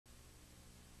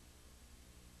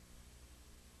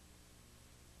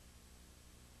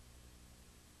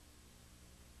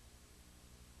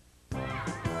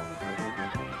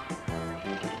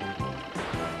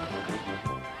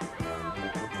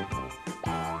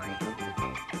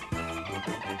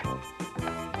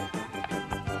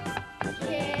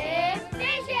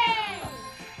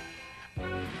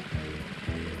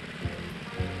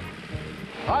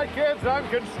Hi kids, I'm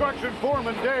construction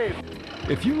foreman Dave.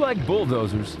 If you like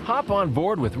bulldozers, hop on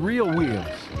board with Real Wheels.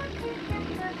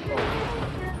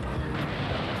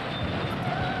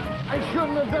 I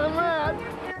shouldn't have done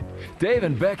that. Dave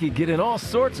and Becky get in all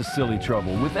sorts of silly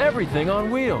trouble with everything on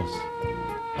wheels.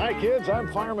 Hi kids, I'm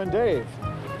fireman Dave.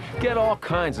 Get all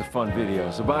kinds of fun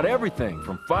videos about everything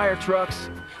from fire trucks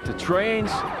to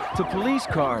trains to police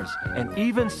cars and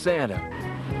even Santa.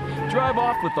 Drive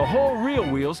off with the whole Real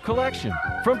Wheels collection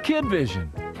from Kid Vision.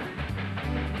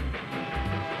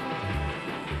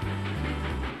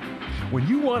 When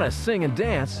you want to sing and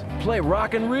dance, play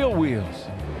Rockin' Real Wheels.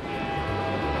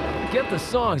 Get the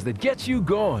songs that get you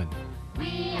going.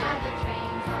 We are the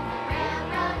trains on the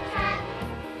railroad track.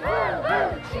 Woo,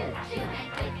 woo, choo, choo,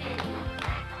 and clickety.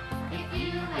 If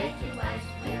you wave to us,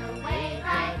 we'll wave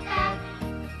right back.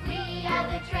 We are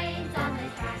the trains on the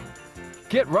track.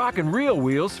 Get Rockin' Real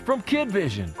Wheels from Kid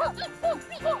Vision.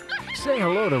 Say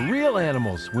hello to real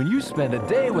animals when you spend a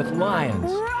day with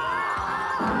lions.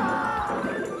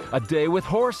 A day with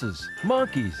horses,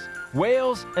 monkeys,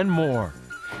 whales, and more.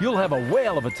 You'll have a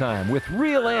whale of a time with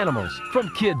real animals from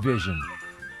Kid Vision.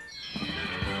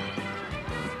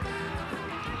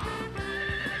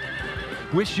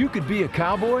 Wish you could be a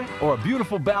cowboy or a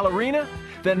beautiful ballerina?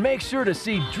 Then make sure to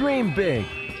see Dream Big.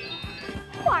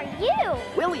 Who are you?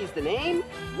 Willie's the name,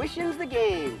 wishing's the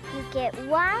game. You get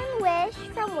one wish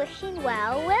from Wishing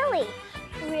Well Willie.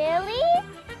 Really?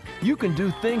 You can do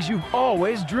things you've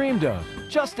always dreamed of.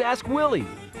 Just ask Willie.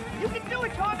 You can do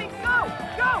it, Tommy. Go,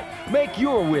 go! Make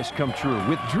your wish come true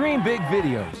with Dream Big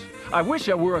videos. I wish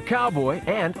I were a cowboy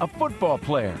and a football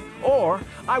player. Or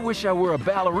I wish I were a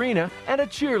ballerina and a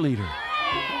cheerleader.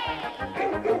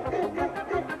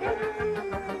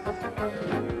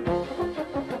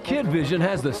 Kid Vision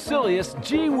has the silliest,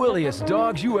 gee-williest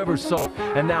dogs you ever saw.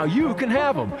 And now you can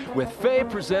have them with Faye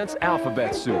Presents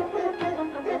Alphabet Soup.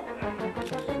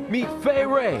 Meet Fay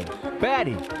Ray,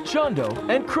 Batty, Chundo,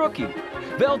 and Crookie.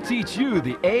 They'll teach you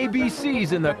the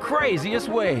ABCs in the craziest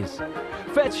ways.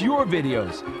 Fetch your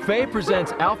videos, Faye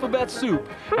Presents Alphabet Soup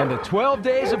and the 12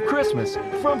 Days of Christmas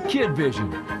from Kid Vision.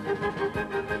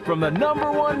 From the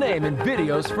 #1 name in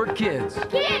videos for kids.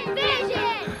 Kid Vision!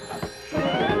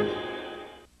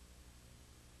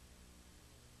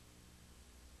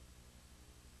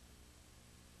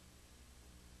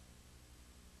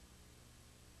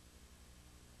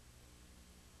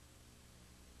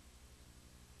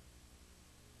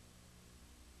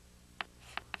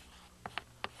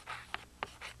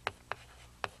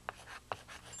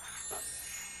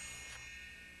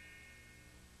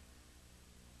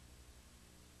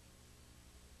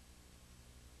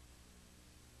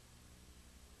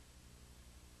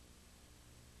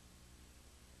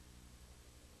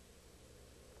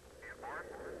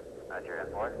 That's your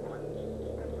airport.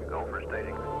 Go for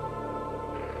staging.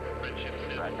 Friendship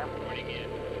 7 reporting in.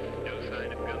 No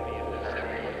sign of Gumby in this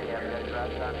area. Friendship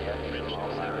 7 reporting in. No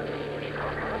sign of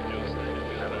Gumby.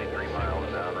 73 miles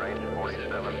downrange,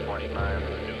 47.9.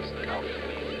 No sign of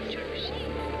Gumby.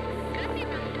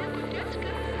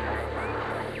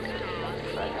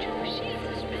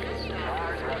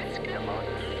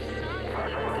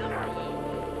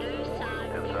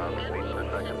 Inbound speed per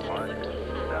second mark.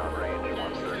 Downrange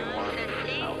 131.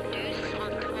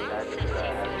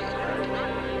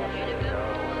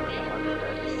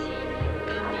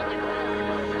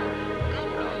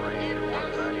 Downrange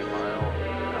 190 miles.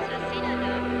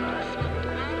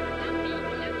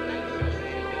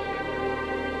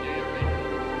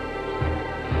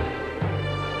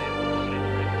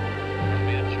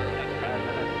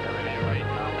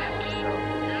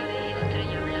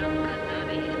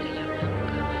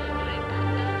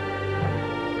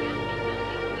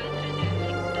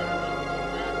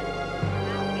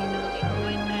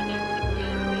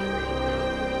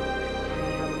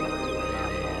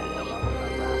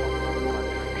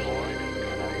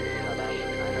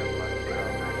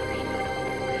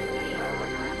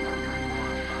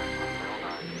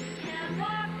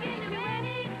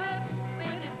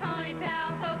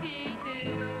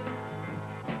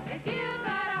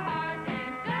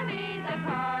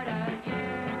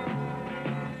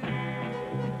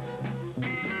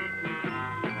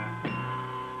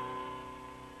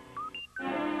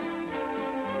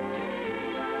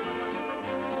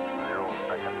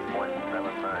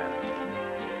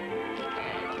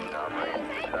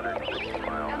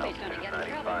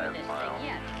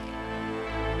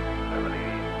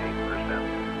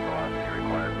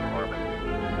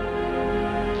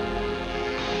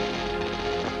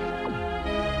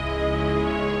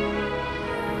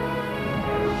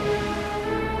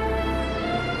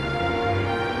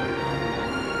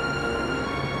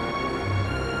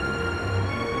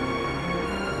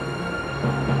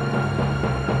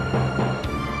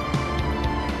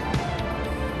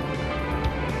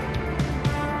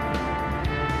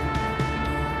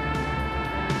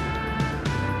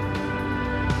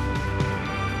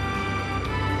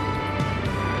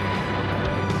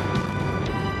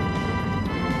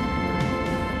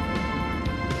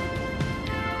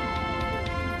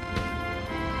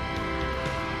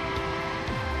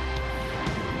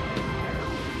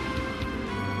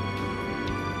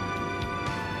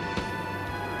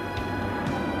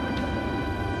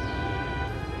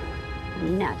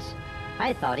 Nuts.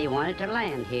 I thought he wanted to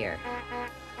land here.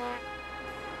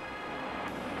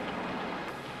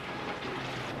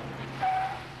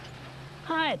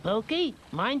 Hi, Pokey.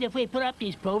 Mind if we put up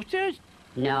these posters?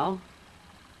 No?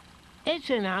 It's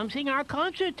announcing our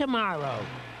concert tomorrow.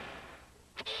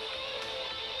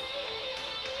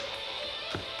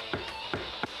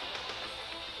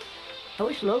 I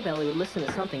wish Lowbelly would listen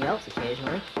to something else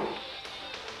occasionally.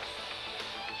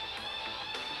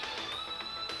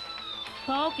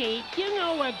 Pokey, do you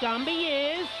know where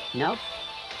Gumby is? Nope.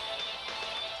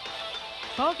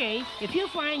 Pokey, if you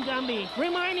find Gumby,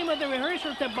 remind him of the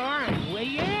rehearsal at the barn, will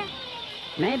ya?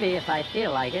 Maybe if I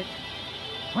feel like it.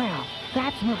 Well,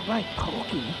 that's not like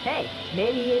Pokey. Hey,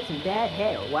 maybe he had some bad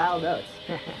hair or wild oats.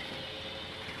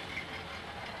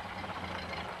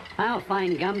 I'll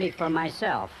find Gumby for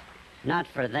myself, not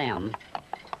for them.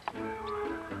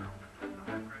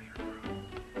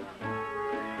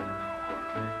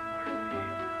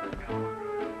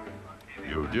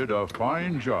 You did a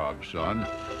fine job, son.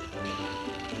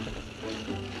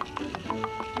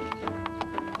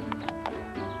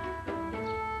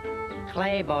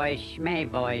 Clay boys,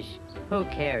 schmay boys, who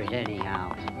cares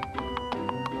anyhow?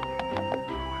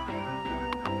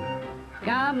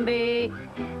 Gumby!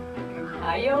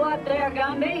 Are you up there,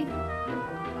 Gumby?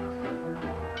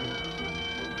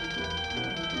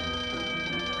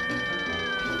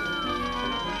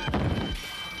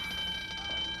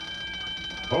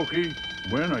 Pokey,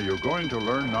 when are you going to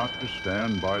learn not to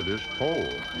stand by this pole?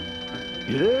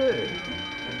 Yeah.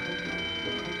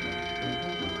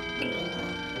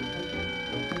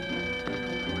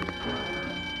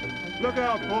 Look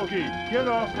out, Pokey. Get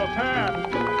off the path.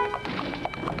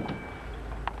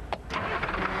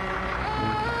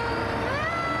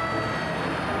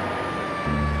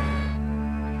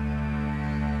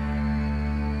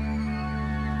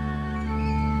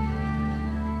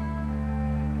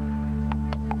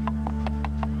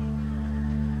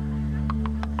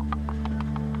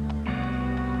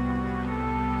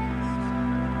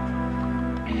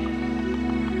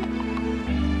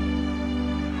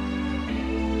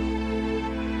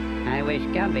 I wish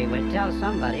Gumby would tell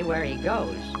somebody where he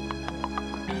goes.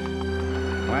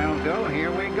 Well, go,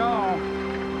 here we go.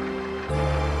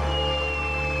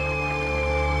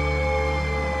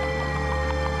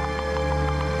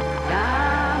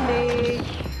 Gumby!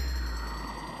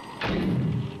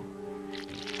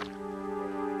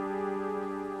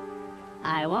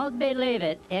 I won't believe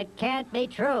it. It can't be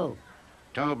true.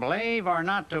 To believe or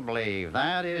not to believe,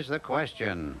 that is the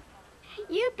question.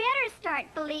 You better start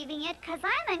believing it, 'cause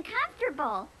I'm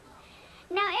uncomfortable.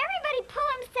 Now everybody pull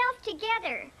himself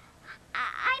together.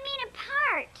 I mean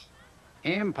apart.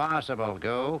 Impossible,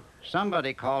 Go.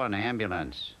 Somebody call an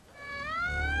ambulance.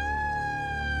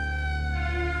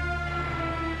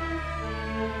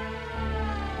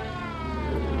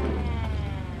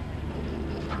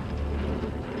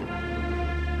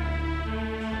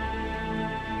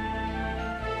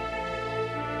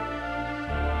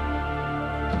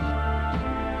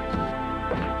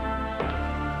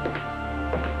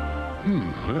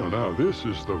 Well, now, this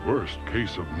is the worst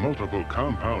case of multiple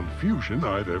compound fusion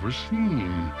I've ever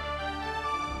seen.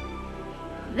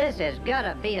 This has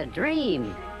gotta be a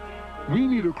dream. We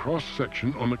need a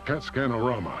cross-section on the CAT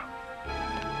scanorama.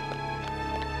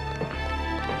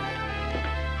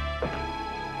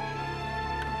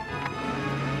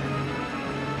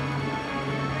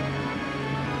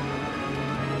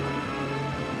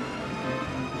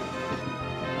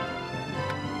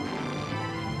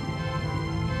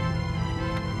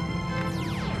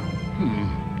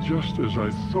 Just as I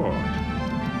thought.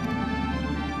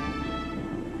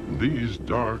 These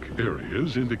dark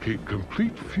areas indicate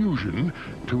complete fusion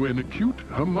to an acute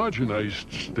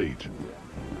homogenized state.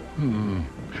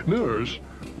 Nurse,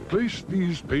 place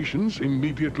these patients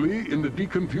immediately in the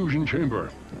deconfusion chamber.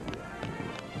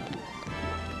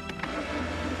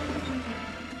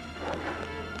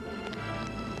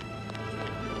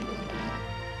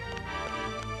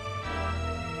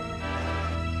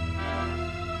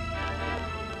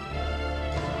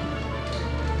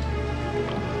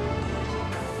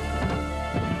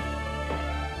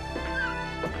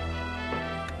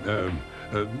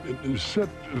 Set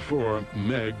for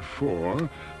mag 4,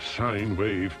 sine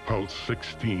wave pulse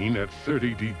 16 at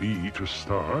 30 dB to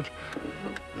start.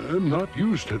 I'm not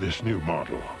used to this new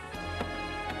model.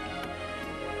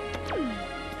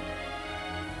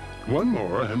 One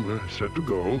more and we're set to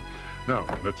go. Now,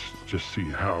 let's just see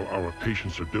how our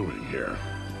patients are doing here.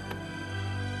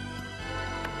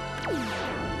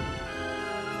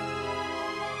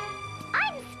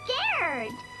 I'm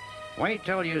scared. Wait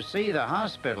till you see the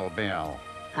hospital bill.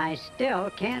 I still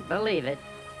can't believe it.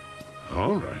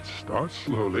 All right, start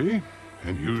slowly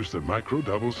and use the micro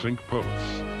double sync pulse.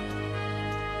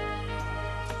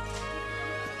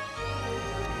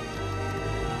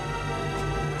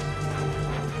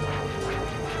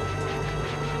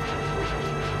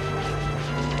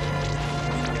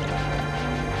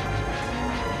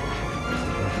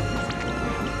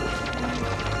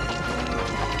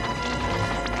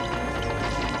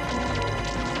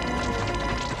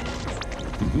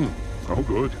 Oh,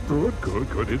 good, good, good,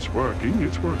 good. It's working,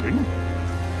 it's working.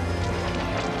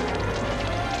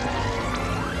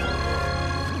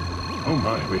 Oh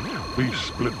my, we've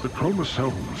split the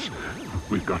chromosomes.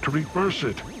 We've got to reverse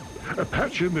it.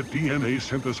 Patch in the DNA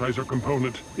synthesizer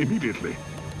component immediately.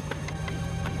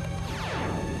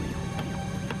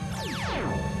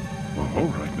 All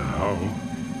right now,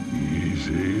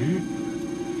 easy.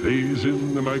 Phase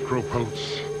in the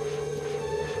micropulse.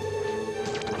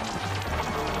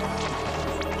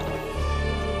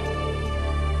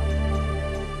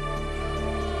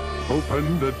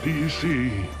 Open the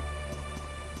DC.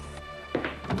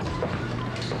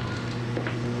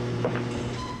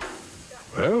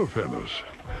 Well, fellows,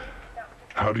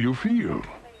 how do you feel?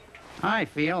 I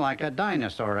feel like a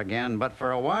dinosaur again, but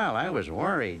for a while I was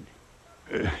worried.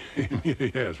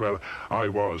 Yes, well, I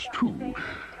was too.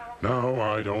 Now,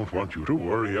 I don't want you to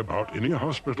worry about any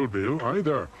hospital bill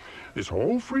either. It's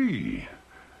all free.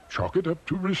 Chalk it up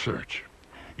to research.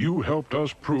 You helped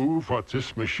us prove what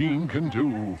this machine can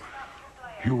do.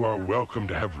 You are welcome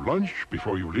to have lunch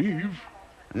before you leave.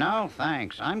 No,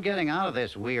 thanks. I'm getting out of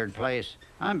this weird place.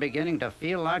 I'm beginning to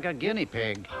feel like a guinea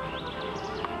pig.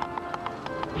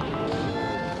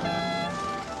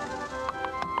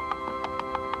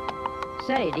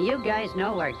 Say, do you guys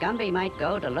know where Gumby might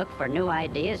go to look for new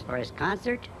ideas for his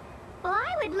concert? Well,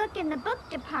 I would look in the book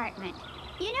department.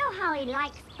 You know how he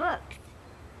likes books.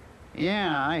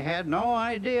 Yeah, I had no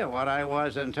idea what I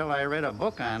was until I read a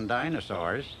book on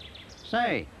dinosaurs.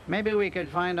 Say, maybe we could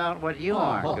find out what you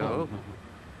are, Goo.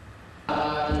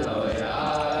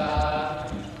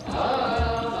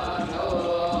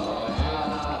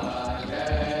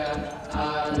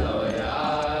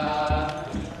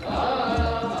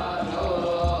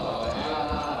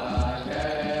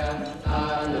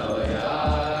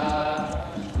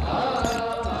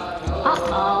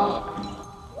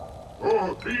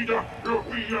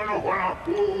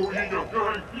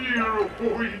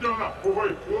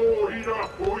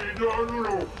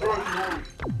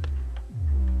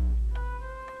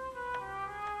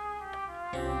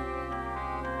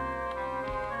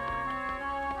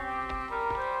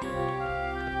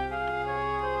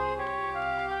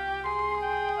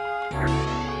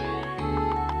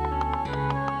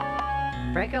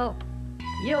 Freckle,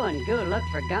 you and Goo look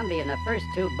for Gumby in the first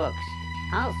two books.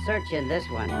 I'll search in this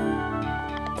one.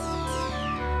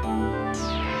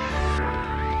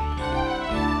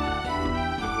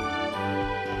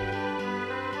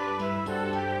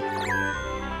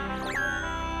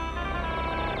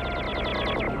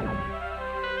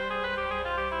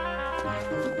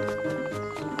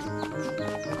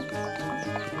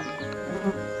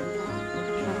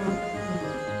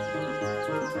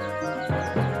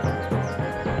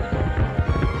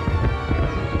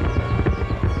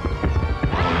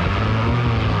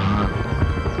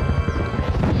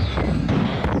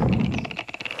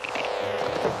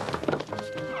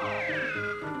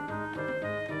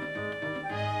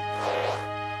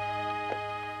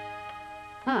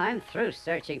 I'm through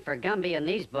searching for Gumby in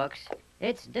these books.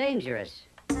 It's dangerous.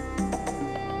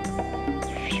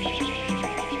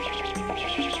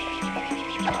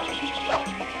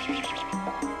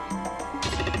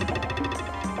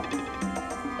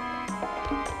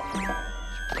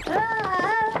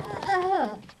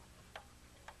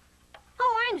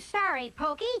 Oh, I'm sorry,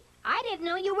 Pokey. I didn't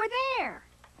know you were there.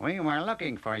 We were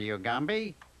looking for you,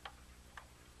 Gumby.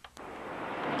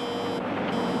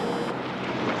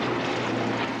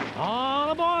 All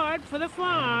aboard for the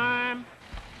farm.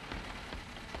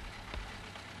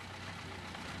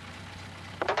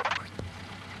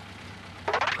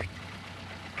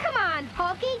 Come on,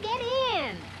 Pokey, get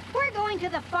in. We're going to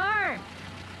the farm.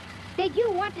 Did you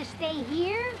want to stay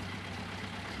here?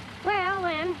 Well,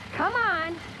 then, come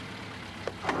on.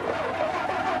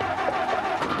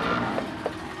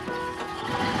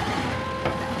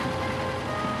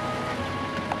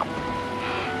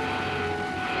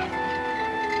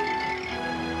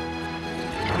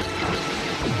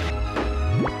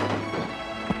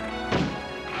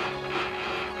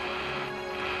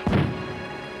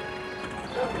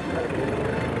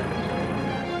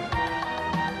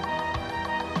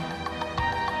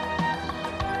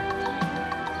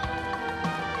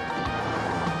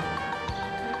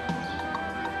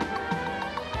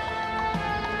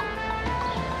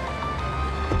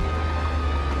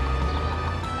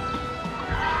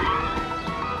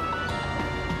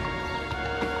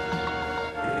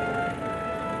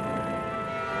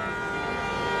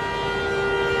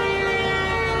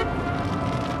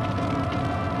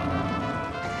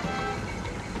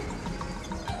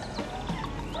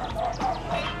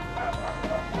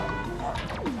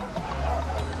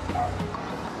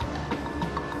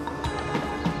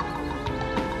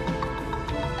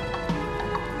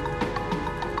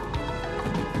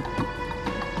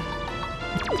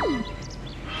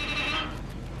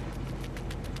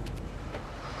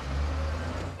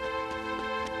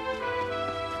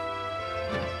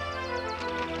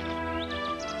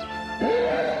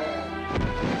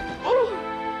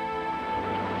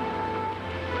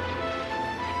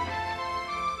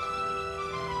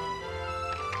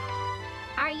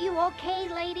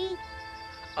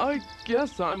 I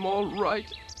guess I'm all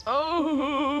right.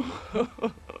 Oh!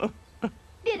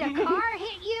 Did a car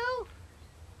hit you?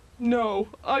 No,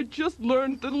 I just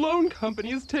learned the loan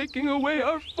company is taking away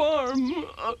our farm.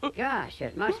 Gosh,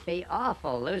 it must be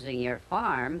awful losing your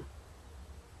farm.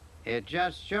 It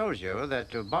just shows you that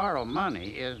to borrow money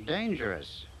is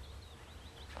dangerous.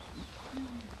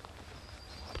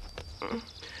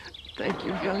 Thank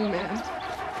you, young man.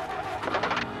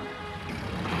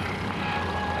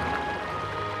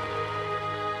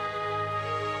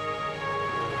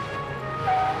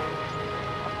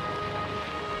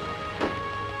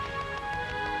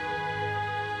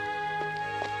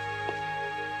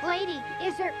 Lady,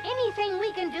 is there anything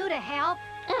we can do to help?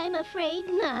 I'm afraid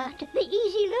not. The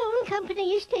Easy Loan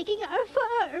Company is taking our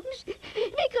farms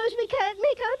because we can't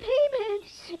make our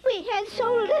payments. We had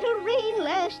so little rain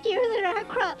last year that our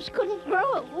crops couldn't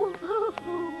grow.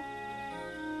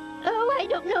 Oh, I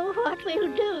don't know what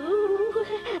we'll do.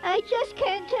 I just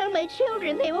can't tell my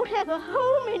children they won't have a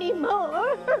home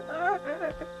anymore.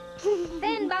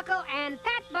 Thin Buckle and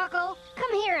Fat Buckle,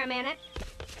 come here a minute.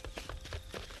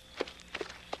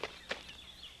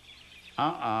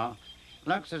 Uh-oh.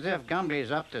 Looks as if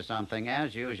Gumby's up to something,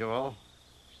 as usual.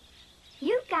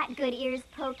 You've got good ears,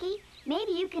 Pokey.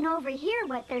 Maybe you can overhear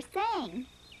what they're saying.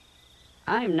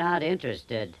 I'm not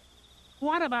interested.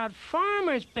 What about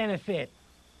farmers' benefit?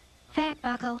 Fat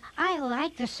Buckle, I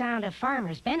like the sound of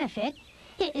farmers' benefit.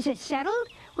 Is it settled?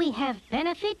 We have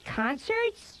benefit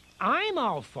concerts? I'm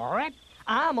all for it.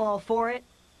 I'm all for it.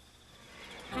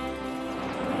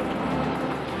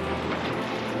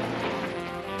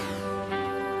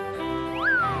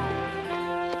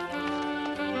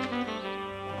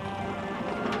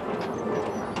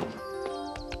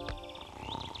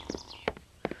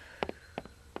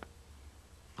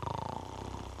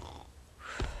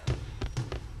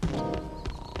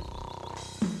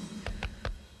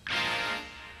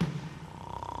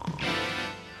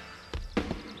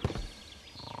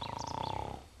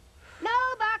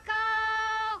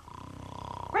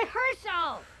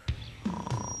 Rehearsal!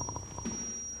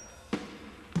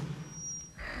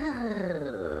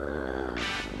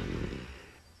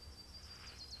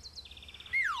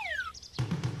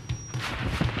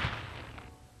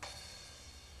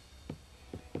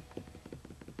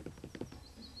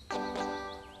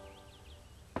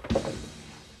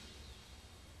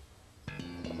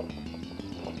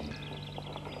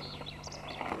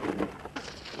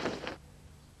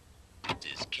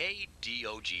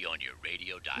 KDOG on your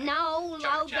radio dial. No,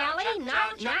 low belly,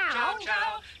 not now.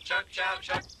 Chuck, chuck,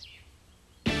 chuck.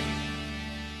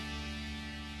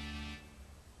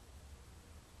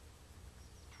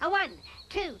 A 1,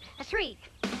 2, 3.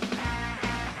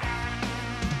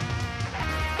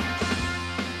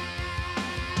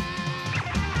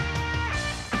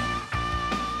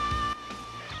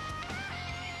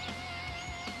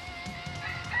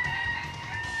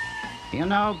 You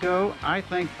know, Goo, I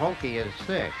think Pokey is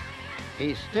sick.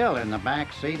 He's still in the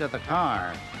back seat of the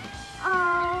car.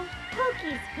 Oh,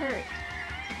 Pokey's hurt.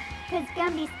 Because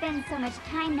Gumby spends so much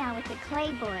time now with the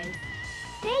Clay Boys.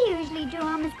 They usually do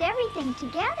almost everything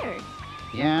together.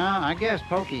 Yeah, I guess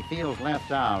Pokey feels left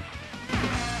out.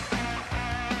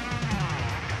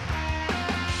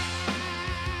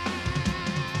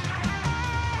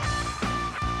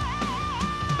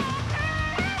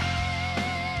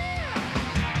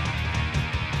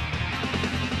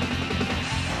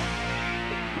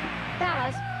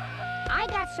 Fellas, I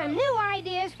got some new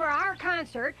ideas for our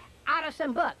concert out of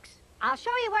some books. I'll show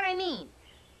you what I mean.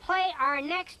 Play our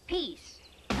next piece.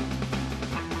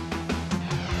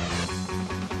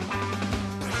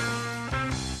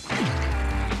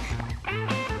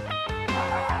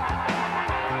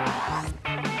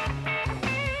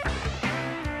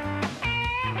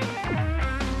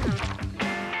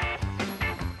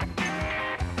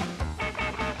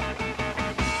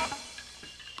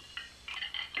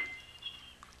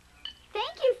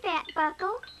 Thank you, Fat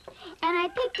Buckle. And I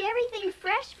picked everything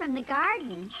fresh from the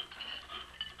garden.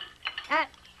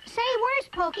 Say, where's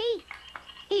Pokey?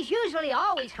 He's usually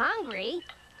always hungry.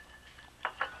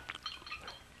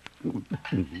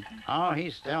 Oh,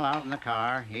 he's still out in the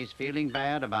car. He's feeling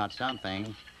bad about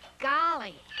something.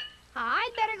 Golly,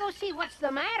 I'd better go see what's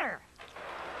the matter.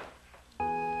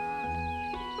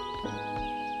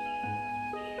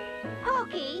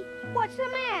 Pokey, what's the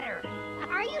matter?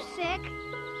 Are you sick?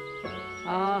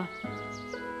 Oh,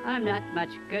 I'm not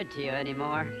much good to you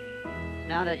anymore.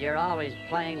 Now that you're always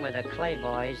playing with the Clay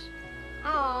Boys.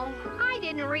 Oh, I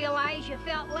didn't realize you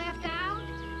felt left out.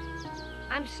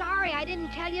 I'm sorry I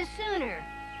didn't tell you sooner.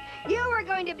 You were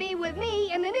going to be with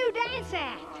me in the new dance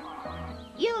act.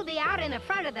 You'll be out in the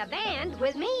front of the band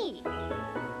with me.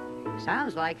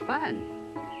 Sounds like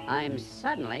fun. I'm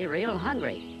suddenly real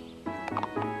hungry.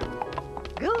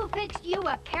 Goo fixed you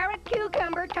a carrot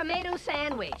cucumber tomato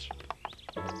sandwich.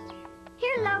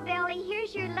 Here, Lowbelly,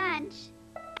 here's your lunch.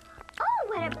 Oh,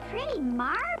 what a pretty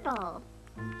marble.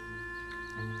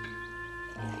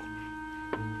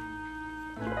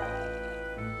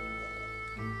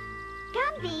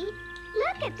 Gumby,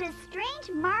 look at this strange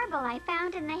marble I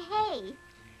found in the hay.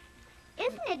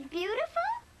 Isn't it beautiful?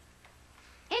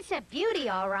 It's a beauty,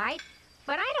 all right,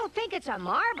 but I don't think it's a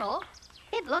marble.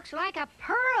 It looks like a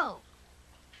pearl.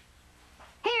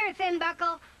 Here, Thin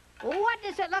Buckle, what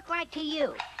does it look like to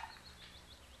you?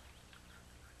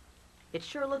 It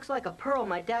sure looks like a pearl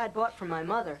my dad bought for my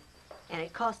mother. And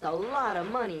it cost a lot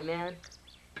of money, man.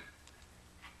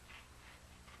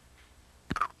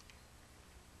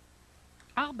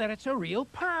 I'll bet it's a real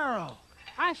pearl.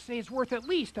 I say it's worth at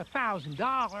least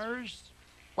 $1,000.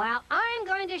 Well, I'm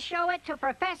going to show it to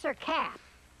Professor Cap.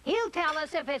 He'll tell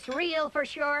us if it's real for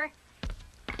sure.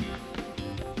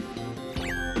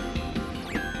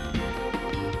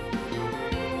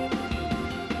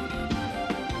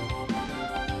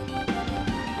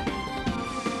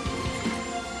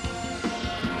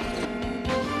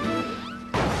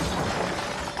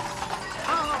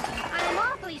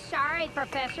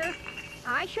 Professor.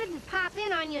 I shouldn't pop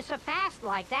in on you so fast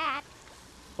like that.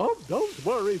 Oh, don't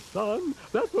worry, son.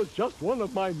 That was just one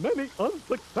of my many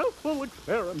unsuccessful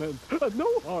experiments.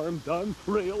 No harm done,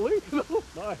 really. No,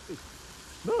 my.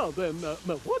 Now then,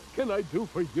 what can I do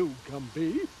for you,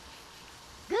 Gumby?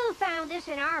 Goo found this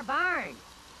in our barn.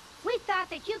 We thought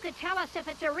that you could tell us if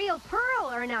it's a real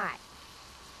pearl or not.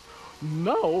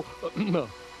 Now,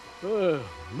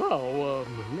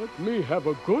 let me have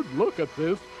a good look at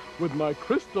this with my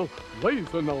crystal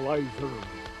laser analyzer.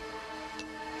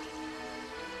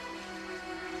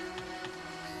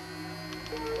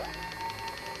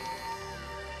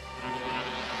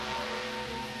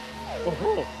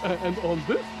 Oh, and on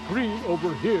this screen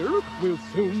over here, we'll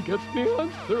soon get the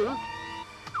answer.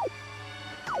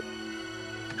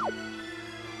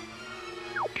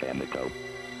 Chemical.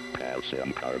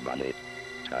 Calcium carbonate.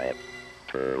 Type.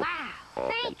 Pearl. Wow.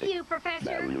 Thank you,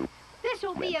 Professor. This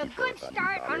will be a good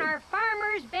start on our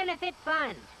Farmers Benefit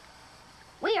Fund.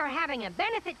 We are having a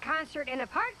benefit concert in a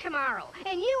park tomorrow,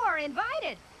 and you are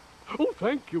invited. Oh,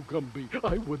 thank you, Gumby.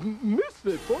 I wouldn't miss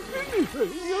it for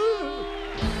anything.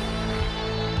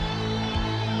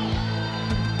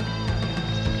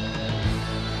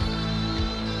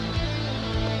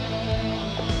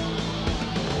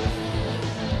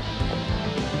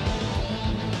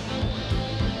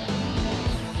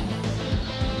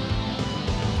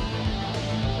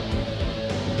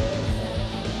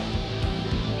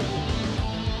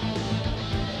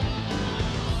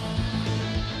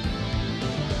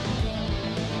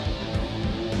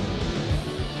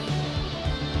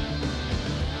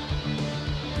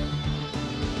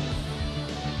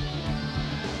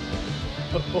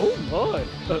 Oh my,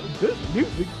 this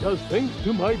music does things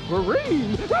to my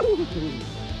brain.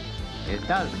 It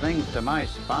does things to my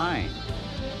spine.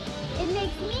 It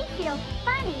makes me feel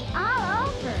funny all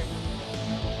over.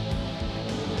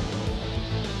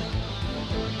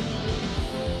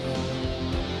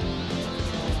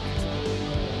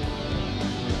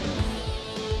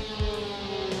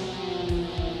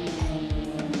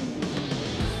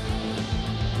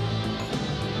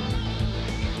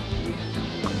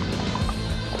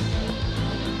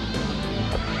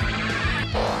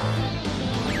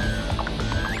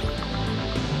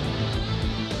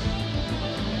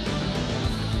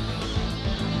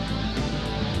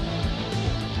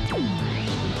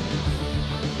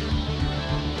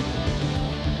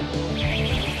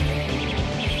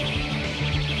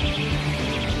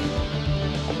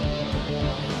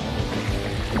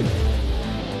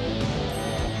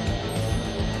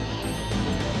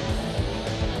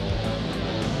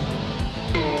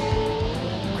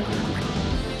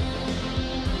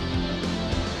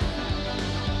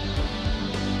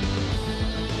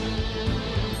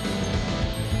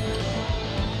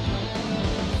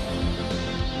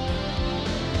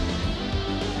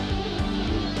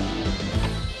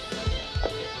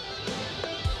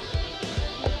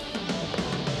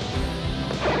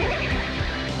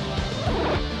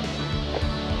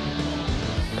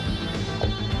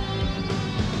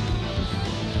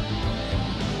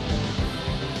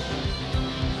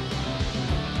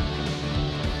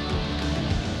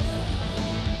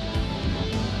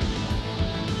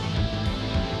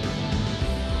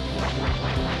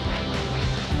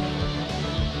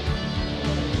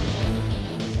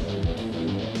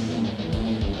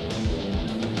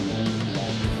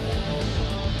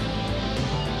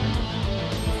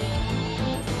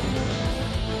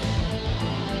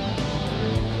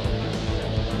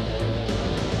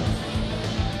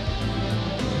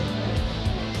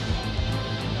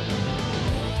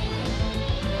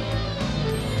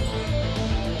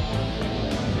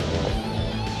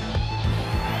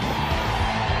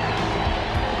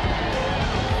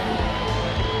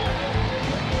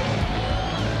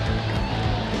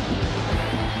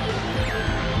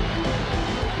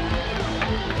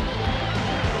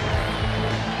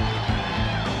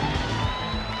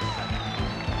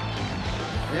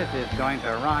 This is going to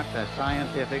rock the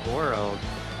scientific world.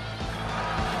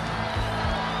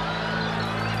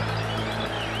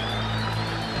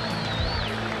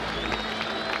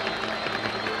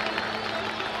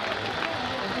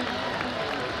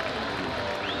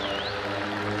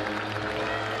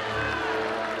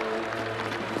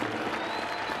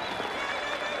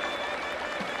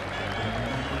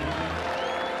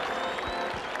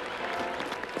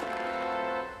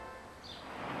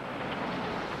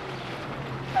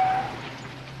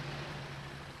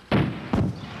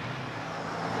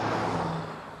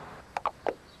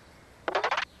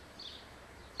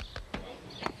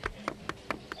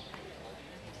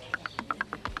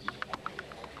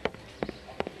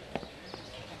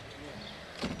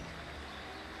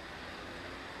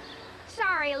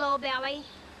 Sorry, Low Belly.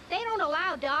 They don't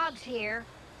allow dogs here.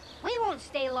 We won't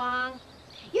stay long.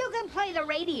 You can play the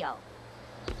radio.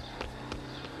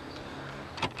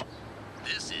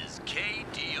 This is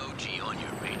KDOG on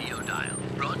your radio dial,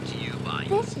 brought to you by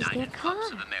This is their United car.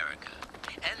 Clubs of America.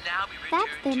 And now we That's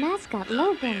return their mascot,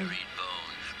 Low Belly.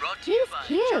 He's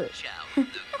cute.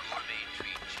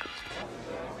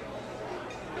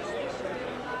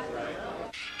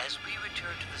 As we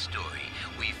return to the story,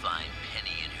 we find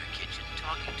Penny in her kitchen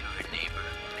talking to her neighbor,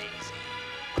 Maisie.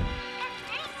 And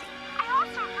Daisy, I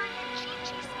also heard that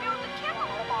Chi-Chi spilled the kibble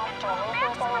and told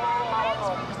Max one of her plates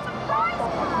was a surprise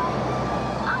for her.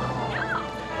 Oh no!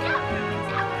 That ruins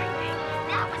everything.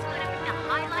 That was going to be the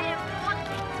highlight of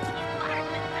Clunking's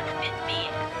environment benefit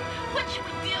meal. What should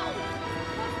we do?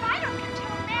 Well, Fido can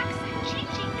tell Max that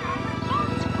Chi-Chi got her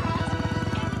loans for us,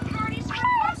 and the party's for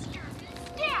Buster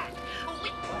instead.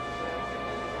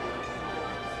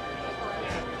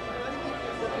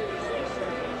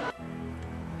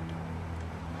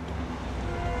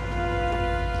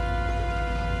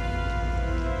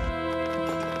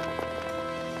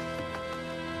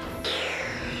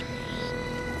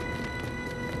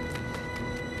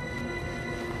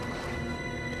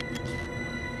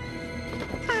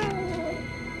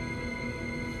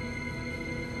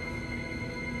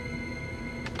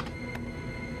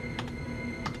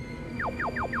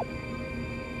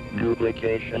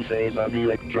 Duplication phase of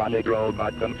electronic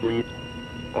robot complete.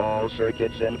 All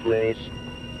circuits in place.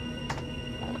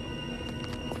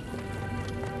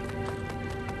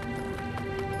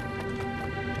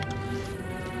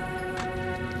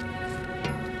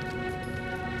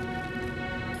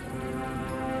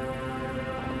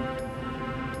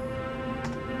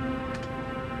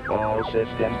 All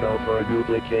systems go for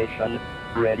duplication.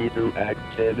 Ready to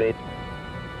activate.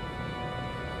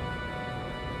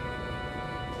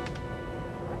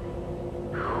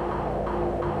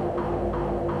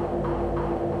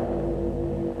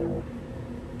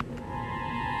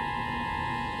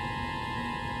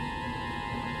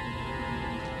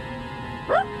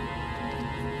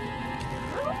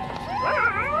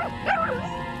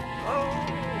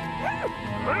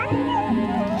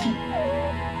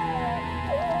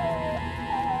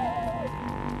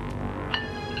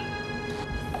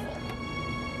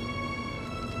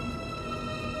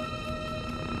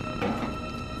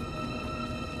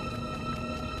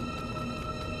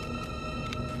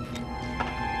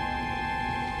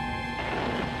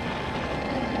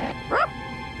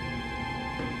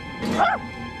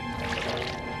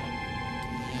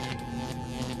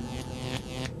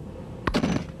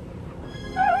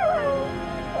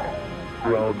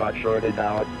 Robot shorted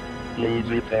out. Needs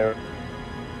repair.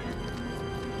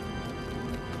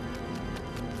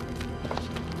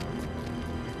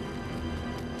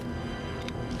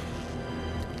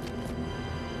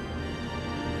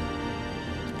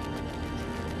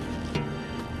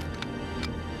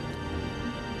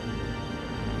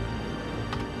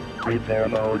 Repair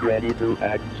mode ready to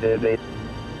activate.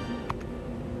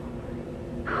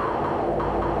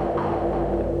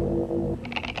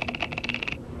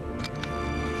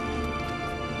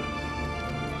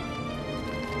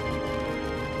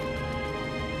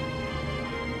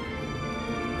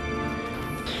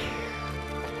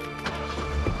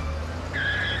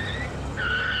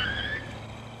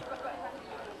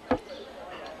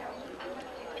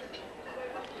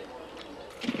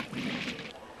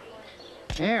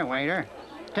 Here, waiter.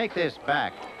 Take this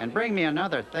back and bring me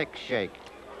another thick shake.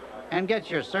 And get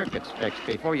your circuits fixed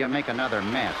before you make another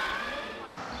mess.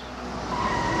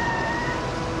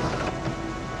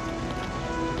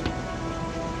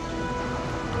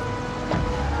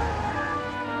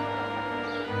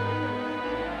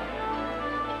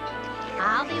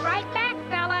 I'll be right back,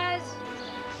 fellas.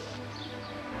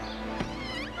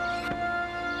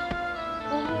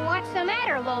 What's the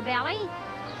matter, Low Belly?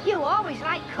 You always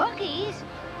like cookies.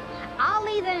 I'll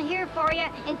leave them here for you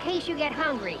in case you get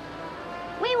hungry.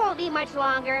 We won't be much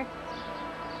longer.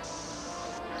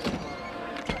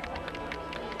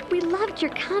 We loved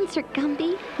your concert,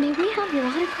 Gumby. May we have your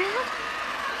autograph?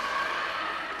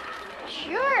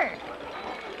 Sure.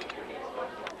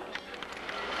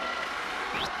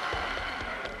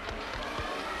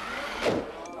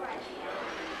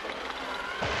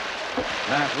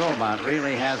 That robot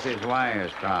really has his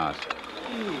wires crossed.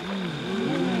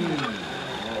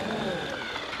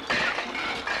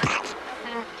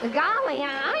 Golly,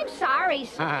 I'm sorry.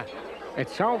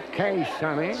 It's okay,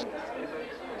 Sonny.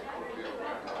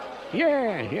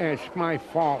 Yeah, it's my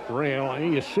fault,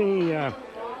 really. You see,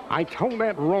 I told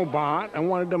that robot I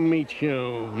wanted to meet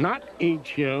you, not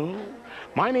eat you.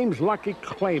 My name's Lucky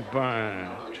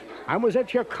Claybird. I was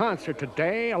at your concert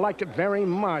today. I liked it very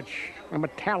much. I'm a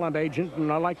talent agent,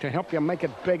 and I like to help you make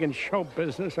it big in show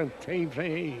business and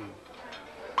TV.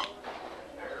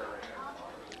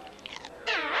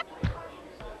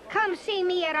 Come see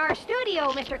me at our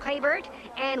studio, Mr. Claybird,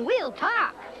 and we'll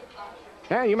talk.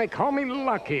 Yeah, you may call me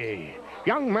Lucky.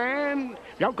 Young man,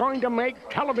 you're going to make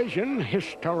television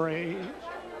history.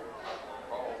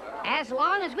 As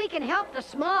long as we can help the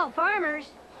small farmers.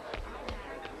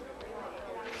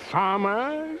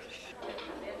 Farmers?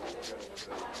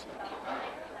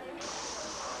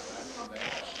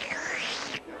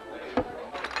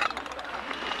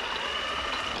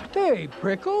 Hey,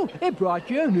 Prickle, it brought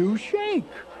you a new shake.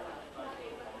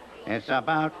 It's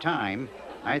about time.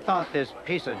 I thought this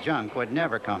piece of junk would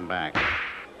never come back.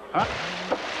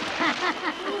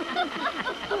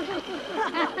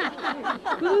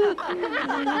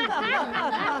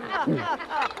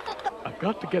 I've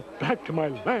got to get back to my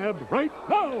lab right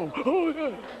now. Oh,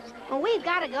 yes. Well, we've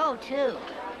got to go, too.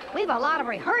 We've a lot of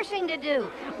rehearsing to do.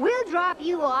 We'll drop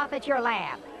you off at your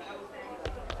lab.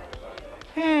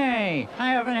 Hey,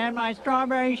 I haven't had my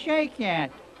strawberry shake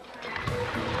yet.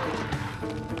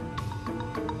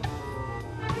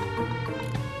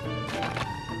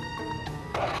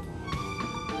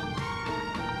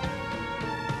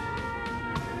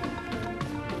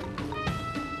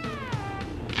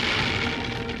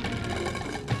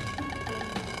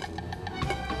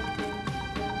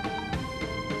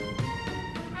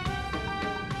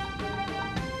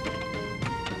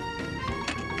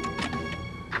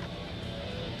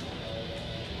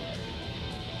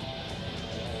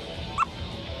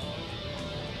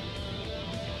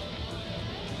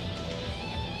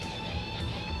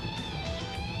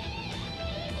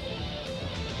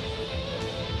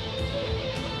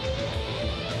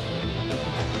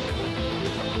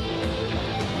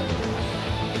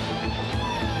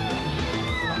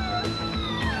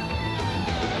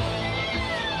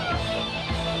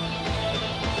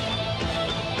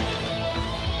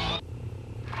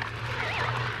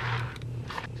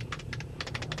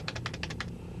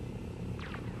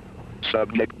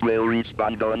 Subject will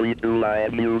respond only to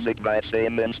live music by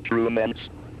same instruments.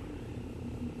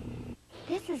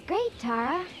 This is great,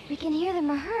 Tara. We can hear them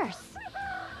rehearse.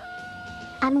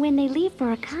 And when they leave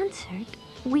for a concert,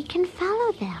 we can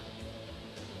follow them.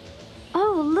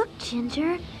 Oh, look,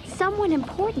 Ginger. Someone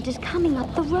important is coming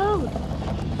up the road.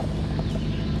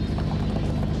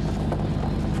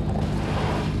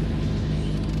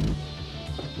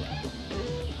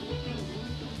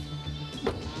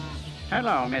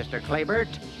 Hello, Mr. Claybert.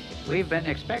 We've been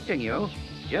expecting you.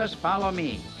 Just follow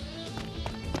me.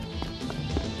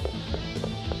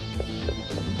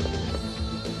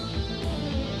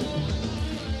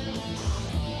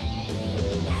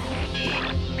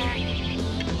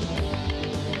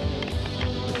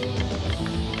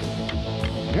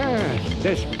 Yes,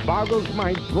 this boggles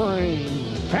my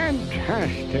brain.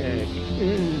 Fantastic.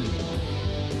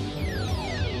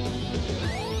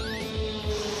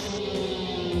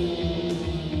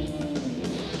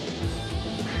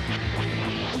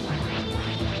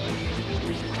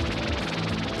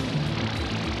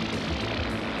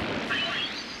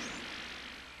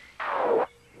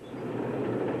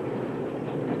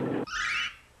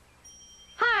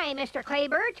 Hi, Mr.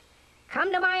 Claybird.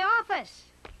 Come to my office.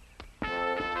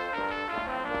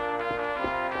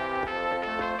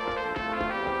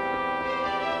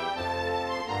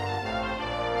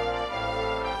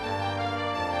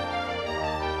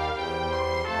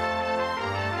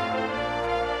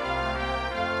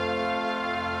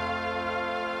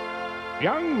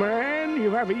 Young man,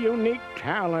 you have a unique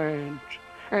talent.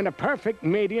 And a perfect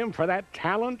medium for that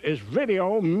talent is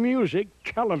video, music,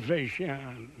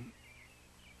 television.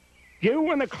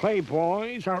 You and the Clay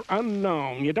Boys are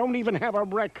unknown. You don't even have a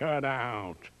record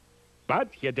out. But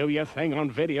you do your thing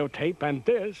on videotape and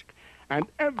disc, and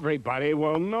everybody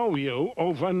will know you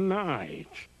overnight.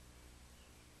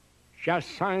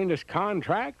 just signed his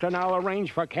contract, and I'll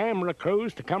arrange for camera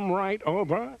crews to come right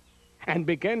over and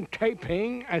begin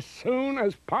taping as soon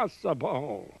as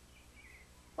possible.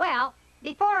 Well,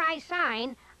 before I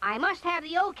sign, I must have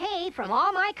the okay from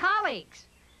all my colleagues.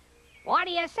 What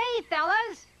do you say,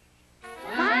 fellas?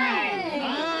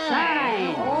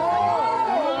 Sign!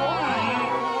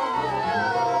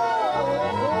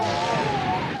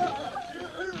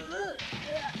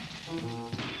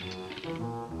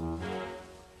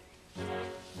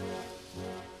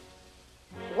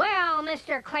 Well,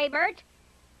 Mr. Claybert,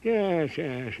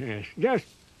 Yes.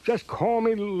 Just call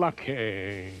me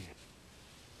Lucky.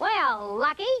 well,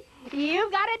 Lucky,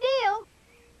 you've got a deal.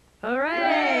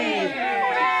 Hooray!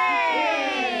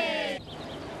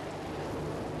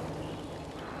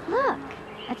 Look,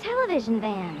 a television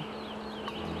van.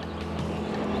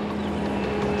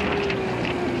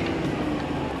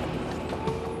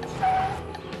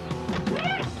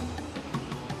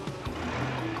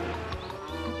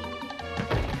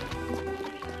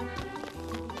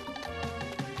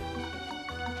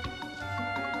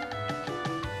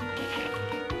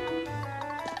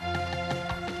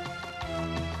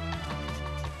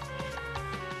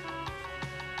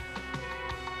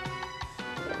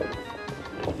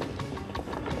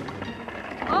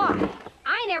 Oh,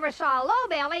 I never saw a low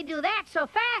belly do that so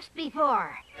fast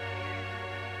before.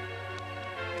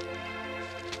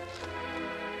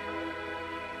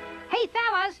 Hey,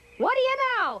 fellas, what do you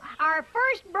know? Our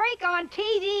first break on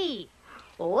TV.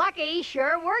 Lucky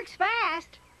sure works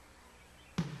fast.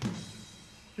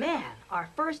 Man, our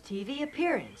first TV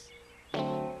appearance.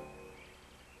 Wow!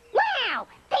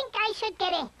 Think I should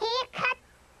get a haircut?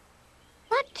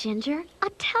 Look, Ginger, a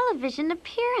television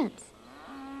appearance.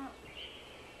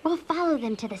 We'll follow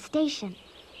them to the station.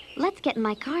 Let's get in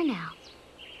my car now.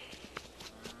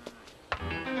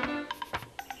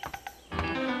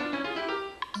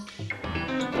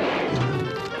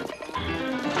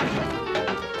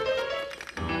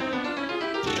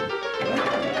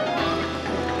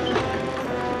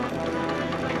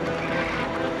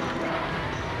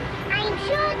 I'm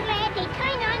sure glad they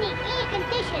turned on the air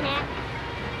conditioner.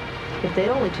 If they'd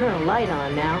only turn a light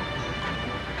on now.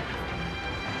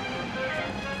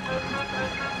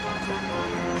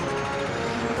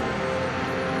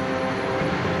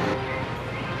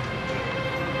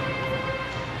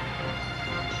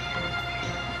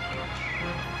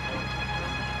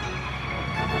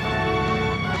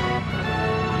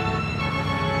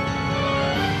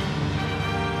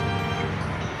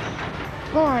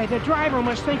 Boy, the driver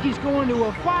must think he's going to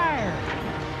a fire.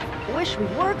 Wish we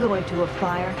were going to a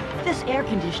fire. This air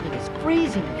conditioning is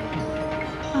freezing me.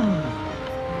 I'm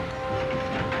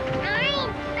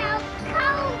so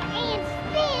cold and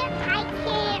stiff I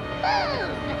can't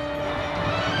move.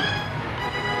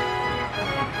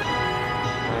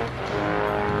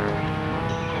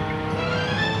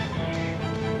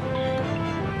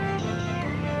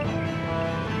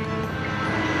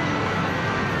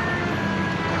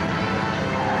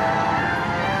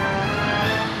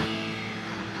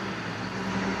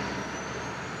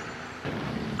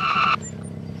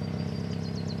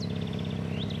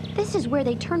 This is where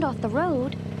they turned off the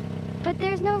road. But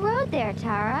there's no road there,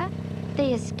 Tara.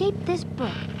 They escaped this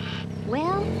brook.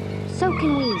 Well, so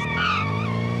can we.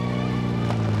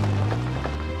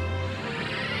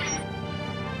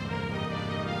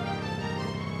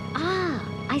 Ah,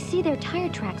 I see their tire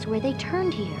tracks where they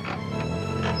turned here.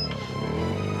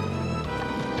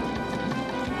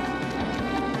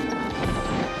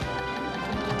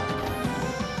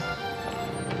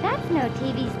 That's no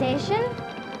TV station.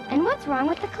 And what's wrong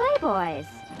with the Clay Boys?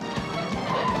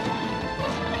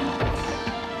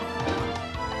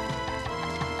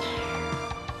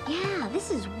 Yeah,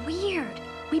 this is weird.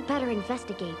 We better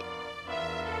investigate.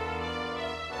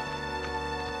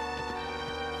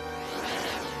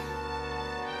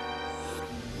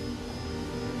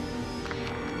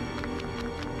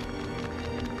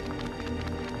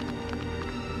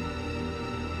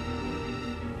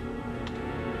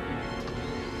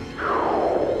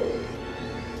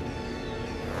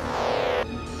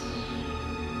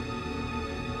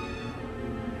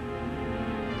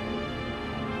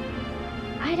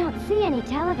 I don't see any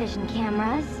television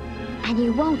cameras. And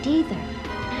you won't either.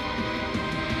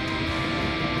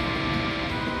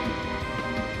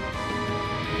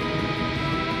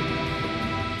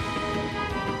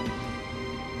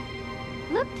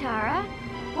 Look, Tara.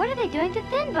 What are they doing to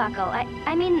Thin Buckle?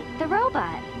 I mean, the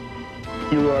robot.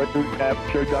 You are to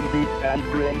capture Gumby and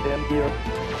bring them here.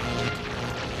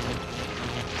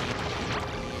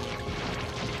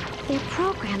 They're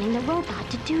programming the robot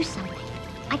to do something.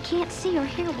 I can't see or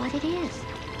hear what it is.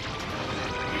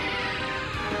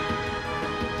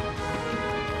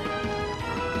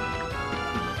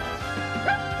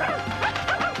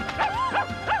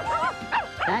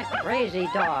 crazy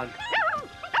dog.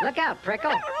 Look out,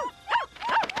 Prickle.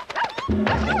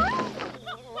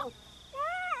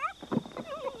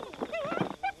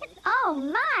 Oh,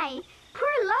 my! Poor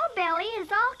Lowbelly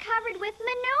is all covered with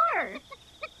manure.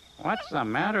 What's the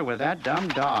matter with that dumb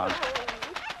dog?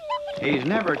 He's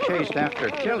never chased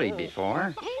after Tilly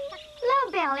before.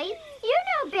 Lowbelly, you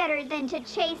know better than to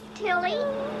chase Tilly.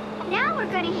 Now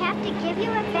we're going to have to give you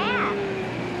a bath.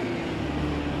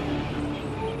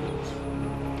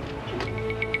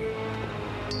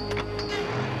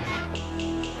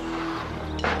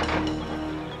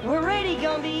 We're ready,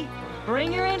 Gumby.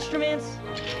 Bring your instruments.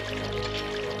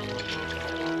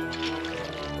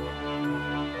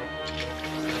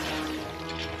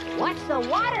 What's the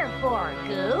water for,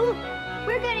 Goo?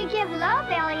 We're going to give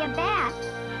Lowbelly a bath.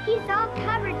 He's all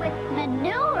covered with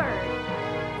manure.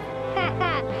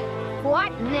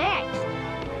 What next?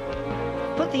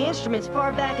 Put the instruments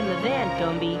far back in the van,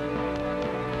 Gumby.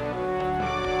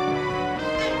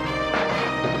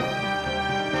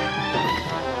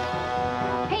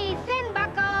 Hey, Thin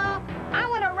Buckle, I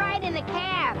want to ride in the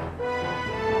cab.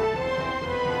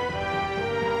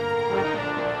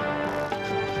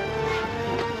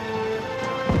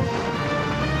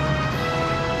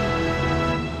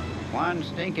 One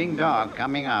stinking dog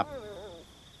coming up.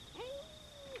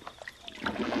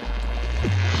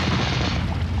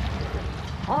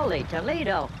 Holy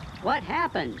Toledo, what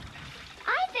happened?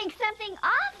 I think something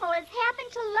awful has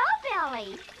happened to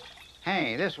Lowbelly.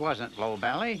 Hey, this wasn't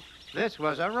Lowbelly. This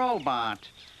was a robot.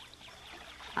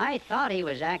 I thought he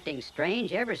was acting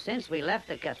strange ever since we left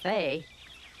the cafe.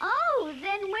 Oh,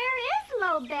 then where is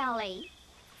Lowbelly?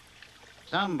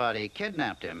 Somebody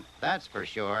kidnapped him, that's for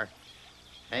sure.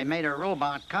 They made a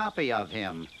robot copy of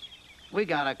him. We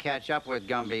gotta catch up with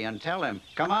Gumby and tell him.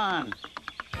 Come on.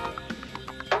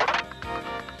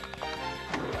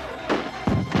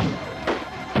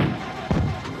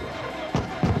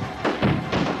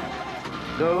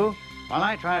 Goo, while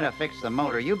I try to fix the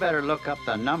motor, you better look up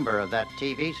the number of that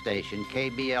TV station,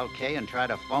 KBLK, and try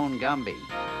to phone Gumby.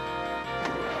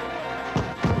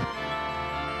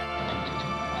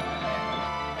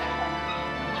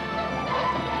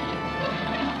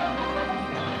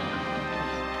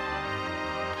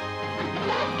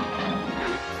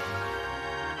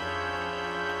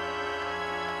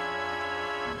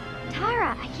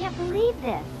 Tara, I can't believe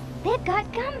this. They've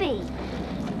got Gumby.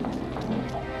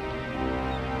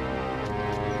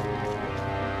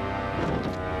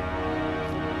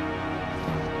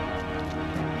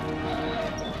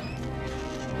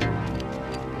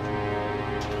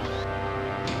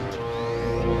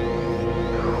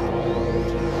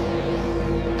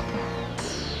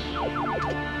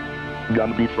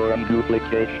 Gumby form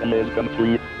duplication is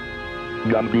complete.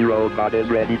 Gumby robot is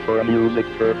ready for a music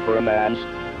performance.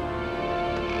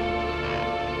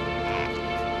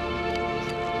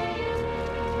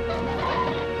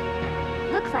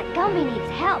 Looks like Gumby needs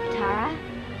help, Tara.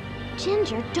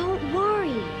 Ginger, don't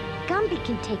worry. Gumby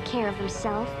can take care of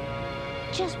himself.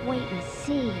 Just wait and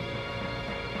see.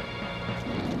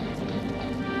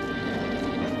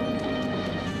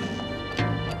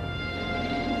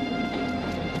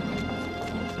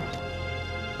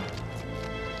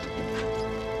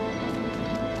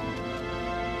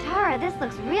 Tara, this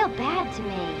looks real bad to me.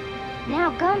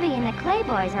 Now Gumby and the Clay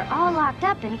Boys are all locked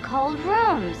up in cold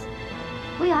rooms.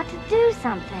 We ought to do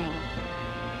something.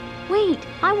 Wait,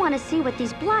 I want to see what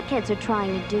these blockheads are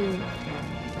trying to do.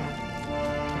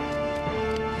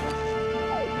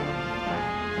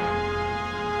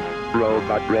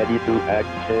 Robot ready to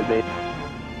activate.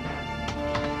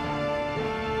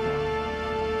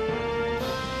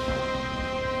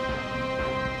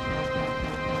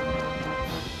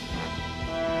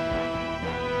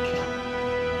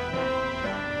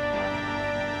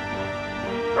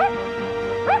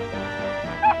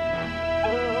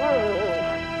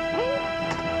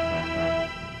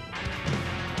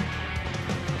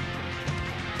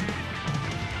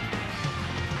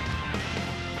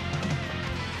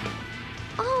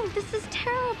 Oh, this is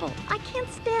terrible. I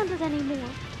can't stand it anymore.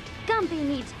 Gumby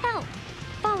needs help.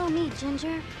 Follow me,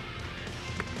 Ginger.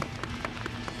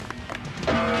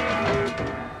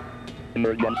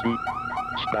 Emergency.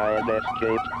 Spy has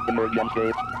escaped.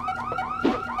 Emergency.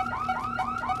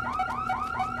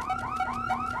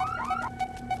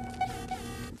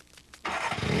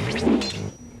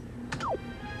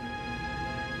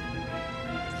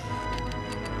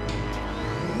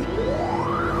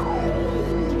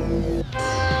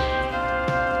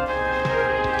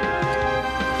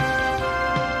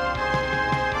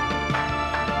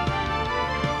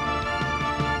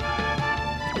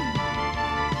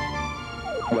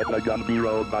 When the Gumby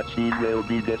robot scene will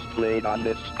be displayed on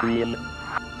this screen.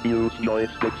 Use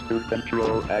joysticks to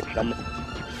control action.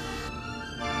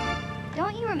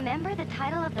 Don't you remember the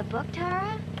title of the book,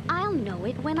 Tara? I'll know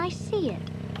it when I see it.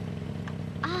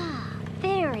 Ah,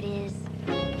 there it is.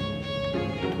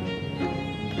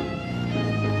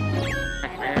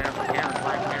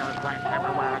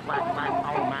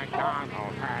 Oh my God,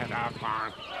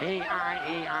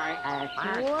 E-I-E-I-O.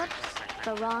 Whoops,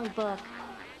 the wrong book.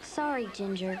 Sorry,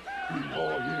 Ginger.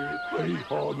 Hee-haw here,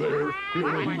 hee-haw there,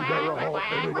 here, hee-haw,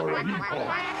 everywhere, hee-haw.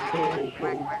 Oh,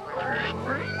 oh.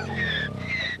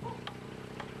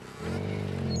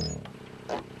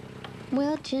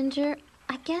 Well, Ginger,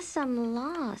 I guess I'm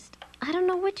lost. I don't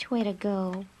know which way to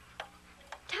go.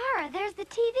 Tara, there's the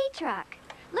TV truck.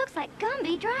 Looks like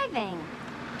Gumby driving.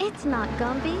 It's not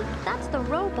Gumby. That's the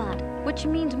robot, which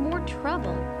means more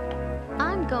trouble.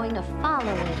 I'm going to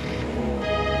follow it.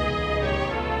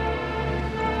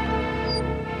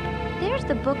 There's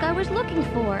the book I was looking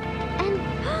for. And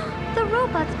the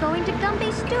robot's going to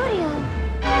Gumby's studio.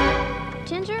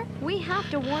 Ginger, we have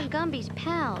to warn Gumby's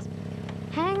pals.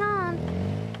 Hang on.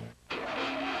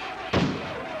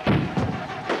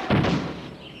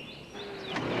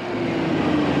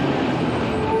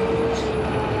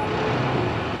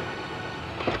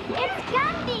 It's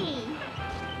Gumby!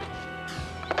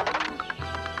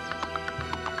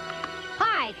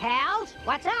 Hi, pals.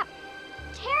 What's up?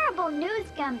 Terrible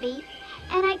news, Gumby.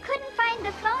 And I couldn't find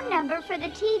the phone number for the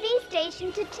TV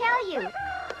station to tell you.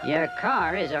 Your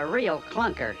car is a real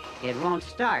clunker. It won't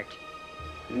start.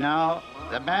 No,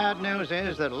 the bad news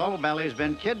is that Lowbelly's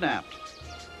been kidnapped.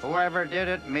 Whoever did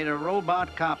it made a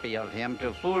robot copy of him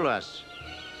to fool us.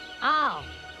 Oh,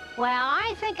 well,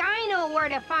 I think I know where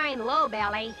to find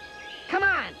Lowbelly. Come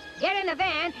on, get in the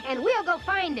van and we'll go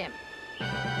find him.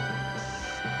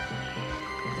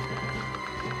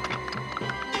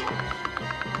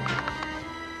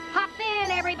 Hop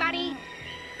in, everybody.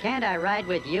 Can't I ride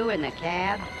with you in the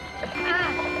cab?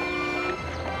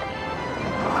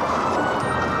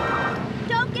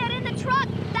 Don't get in the truck!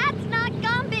 That's not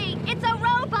Gumby! It's a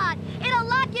robot! It'll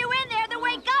lock you in there the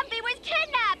way Gumby was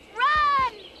kidnapped!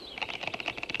 Run!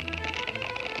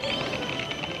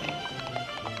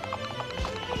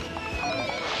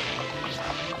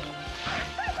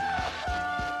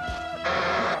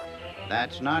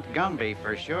 That's not Gumby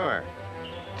for sure.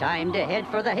 Time to head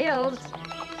for the hills.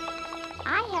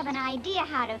 I have an idea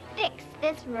how to fix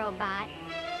this robot.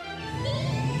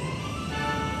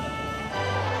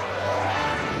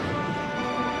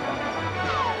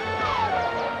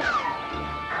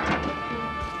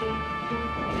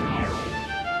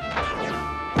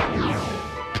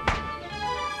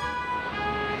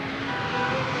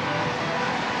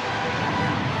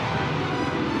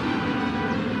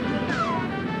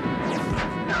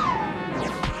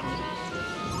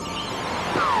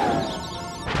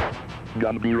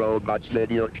 Gumby robot's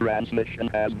video transmission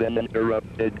has been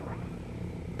interrupted.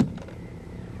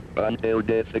 Until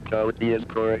difficulty is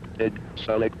corrected,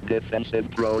 select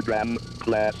defensive program,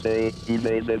 Class A,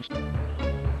 evasive.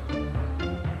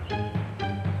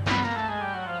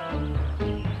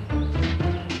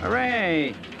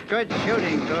 Hooray! Good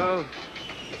shooting, Goo.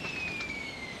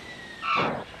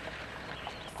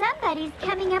 Somebody's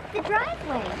coming up the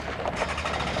driveway.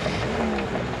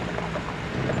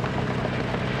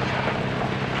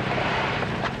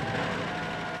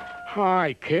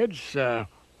 Hi, kids.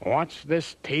 What's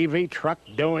this TV truck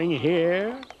doing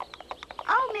here?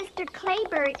 Oh, Mr.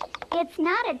 Claybird, it's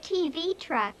not a TV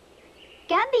truck.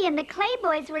 Gumby and the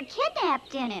Clayboys were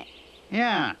kidnapped in it.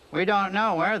 Yeah, we don't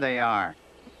know where they are.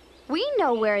 We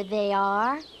know where they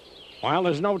are. Well,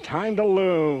 there's no time to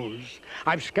lose.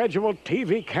 I've scheduled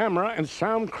TV camera and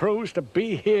sound crews to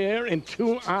be here in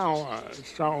 2 hours.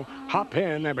 So hop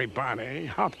in, everybody.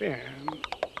 Hop in.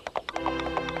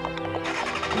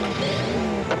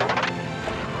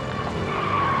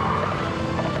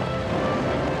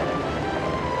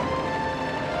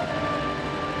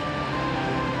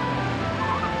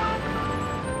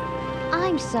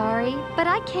 I'm sorry, but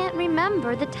I can't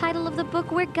remember the title of the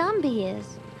book where Gumby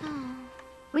is.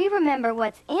 We remember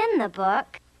what's in the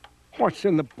book. What's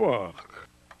in the book?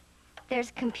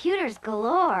 There's computers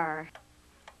galore.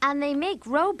 And they make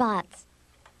robots.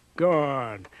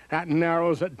 Good. That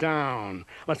narrows it down.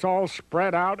 Let's all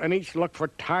spread out and each look for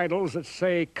titles that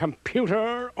say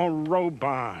computer or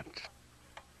robot.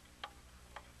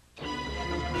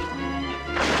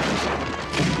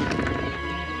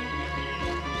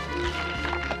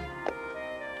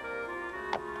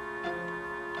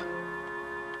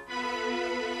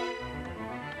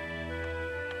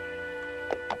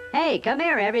 Hey, come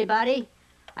here, everybody.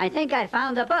 I think I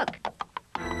found the book.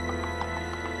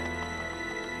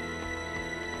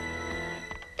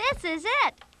 This is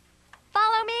it.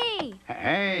 Follow me.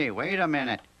 Hey, wait a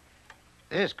minute.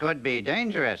 This could be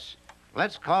dangerous.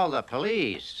 Let's call the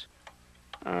police.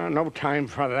 No time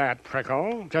for that,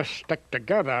 Prickle. Just stick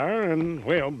together and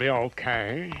we'll be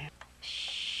okay.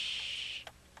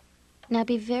 Now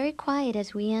be very quiet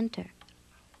as we enter.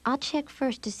 I'll check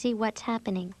first to see what's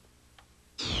happening.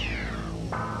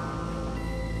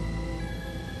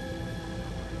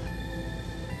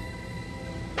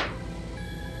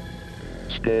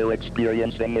 Still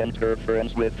experiencing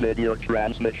interference with video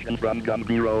transmission from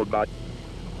Gumby robot.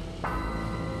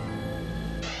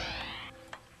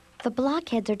 The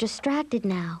blockheads are distracted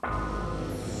now.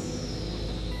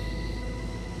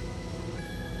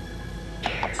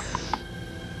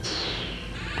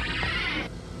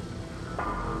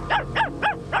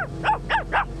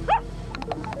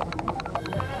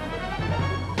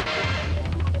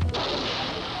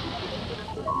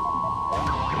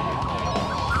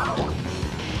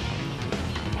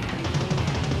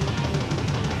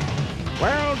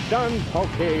 Well done,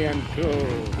 Pokey and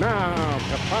Goo. Now,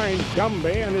 to find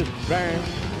Gumby and his band.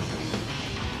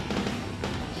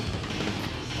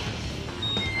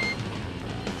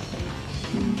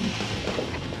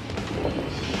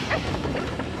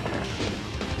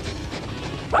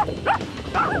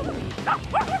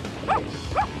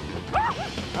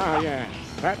 Ah, yes,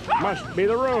 that must be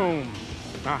the room.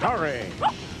 Now, hurry.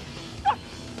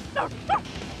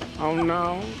 Oh,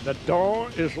 no, the door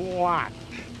is locked.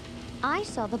 I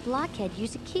saw the blockhead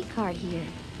use a key card here.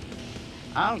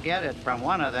 I'll get it from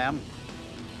one of them.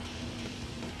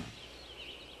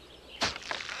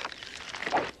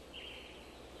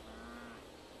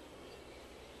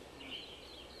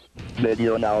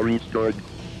 Video now restored.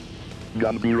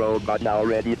 Gumby robot now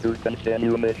ready to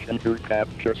continue mission to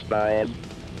capture spies.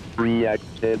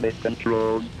 Reactivate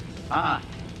controls. Ah,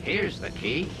 here's the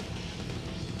key.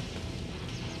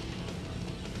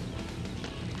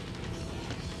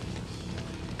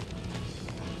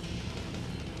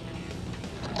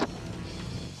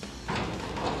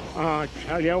 I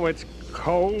tell you, it's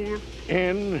cold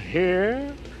in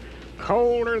here.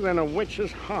 Colder than a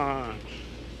witch's heart.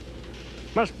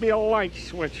 Must be a light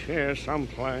switch here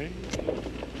someplace.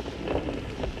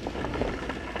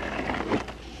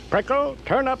 Prickle,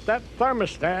 turn up that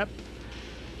thermostat.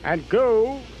 And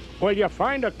Goo, will you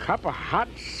find a cup of hot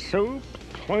soup,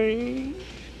 please?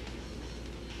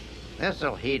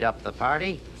 This'll heat up the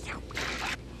party.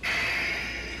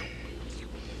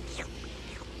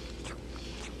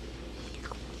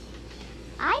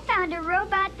 I found a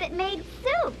robot that made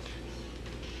soup.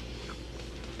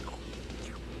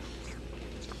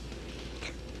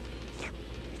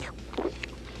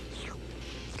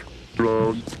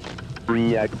 Controls.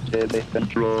 Reactivate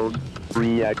controls.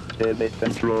 Reactivate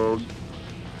controls.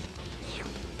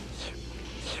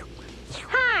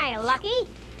 Hi, Lucky.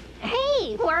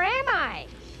 Hey, where am I?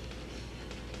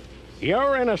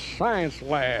 You're in a science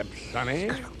lab,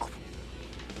 Sonny.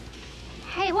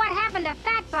 Hey, what happened to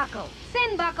Fat Buckle,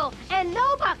 Thin Buckle, and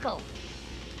No Buckle?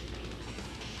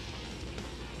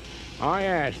 Oh,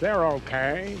 yes, they're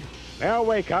okay. They'll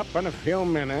wake up in a few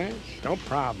minutes. No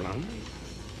problem.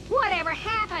 Whatever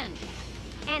happened?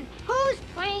 And who's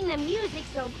playing the music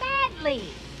so badly?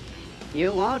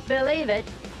 You won't believe it.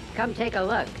 Come take a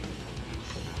look.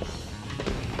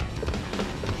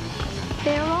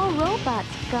 They're all robots,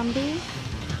 Gumby.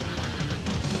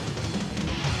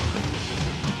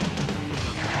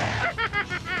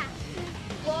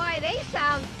 Boy, they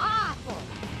sound awful.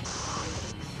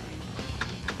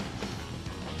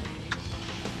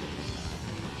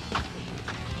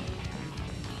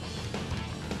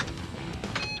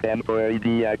 Temporary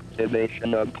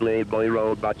deactivation of Playboy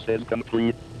robots is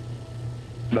complete.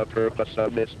 The purpose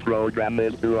of this program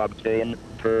is to obtain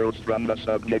pearls from the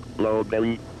subject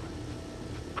globally.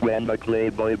 When the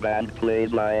Playboy band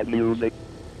plays live music,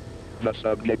 the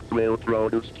subject will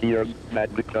produce tears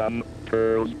that become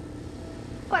pearls.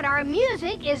 But our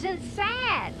music isn't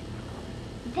sad.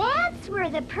 That's where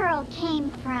the pearl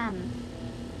came from.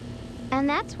 And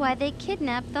that's why they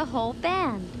kidnapped the whole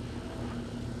band.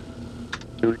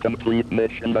 To complete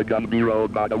mission, the Gumby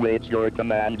robot awaits your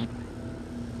commands.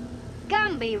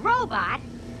 Gumby Robot?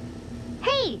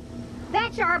 Hey,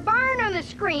 that's our barn on the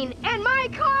screen and my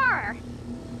car.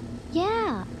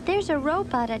 Yeah, there's a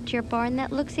robot at your barn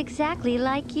that looks exactly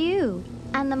like you.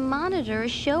 And the monitor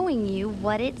is showing you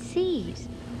what it sees.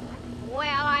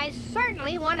 Well, I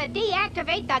certainly want to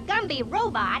deactivate the Gumby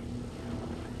Robot.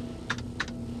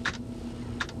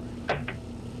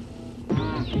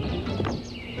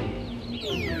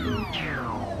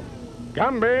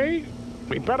 Gumby,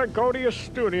 we better go to your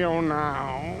studio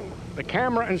now. The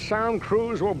camera and sound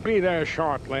crews will be there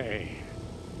shortly.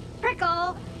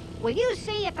 Prickle, will you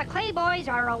see if the Clay Boys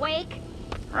are awake?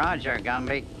 Roger,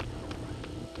 Gumby.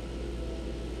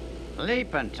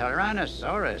 Leaping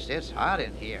Tyrannosaurus, it's hot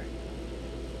in here.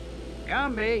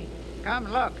 Gumby,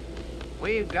 come look.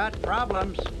 We've got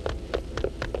problems.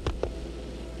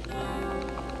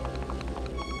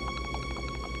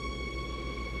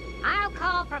 I'll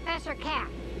call Professor Cap.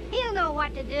 He'll know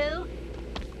what to do.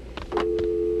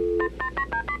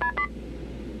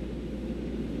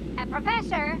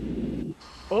 Professor?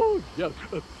 Oh, yes,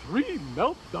 3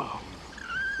 meltdowns.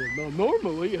 Well, now,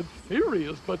 normally it's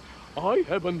serious, but I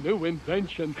have a new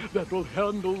invention that will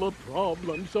handle the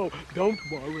problem, so don't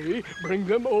worry. Bring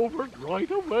them over right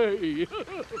away.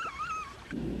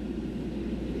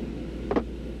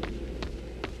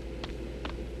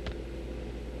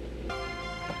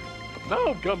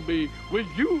 Now, Gumby, will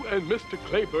you and Mr.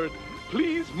 Claybird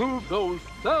please move those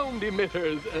sound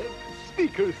emitters,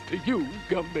 speakers to you,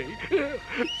 Gumby,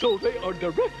 so they are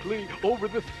directly over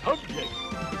the subject.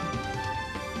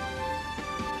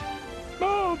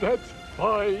 Oh, that's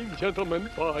fine, gentlemen,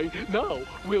 fine. Now,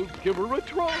 we'll give her a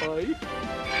try.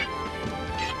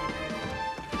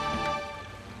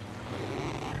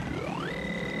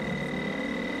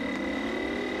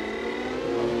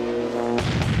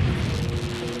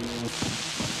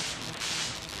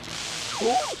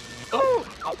 Oh,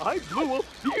 I blew a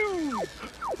fuse.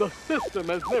 The system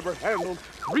has never handled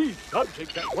 3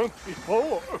 subjects at once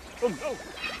before. Oh, no.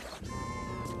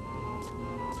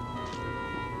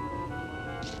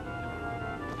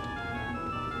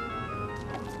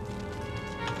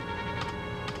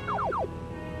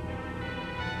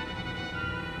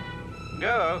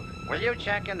 Go, will you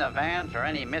check in the van for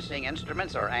any missing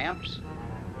instruments or amps?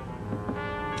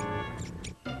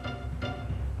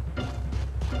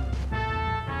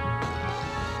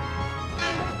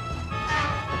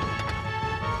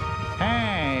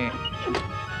 Hey!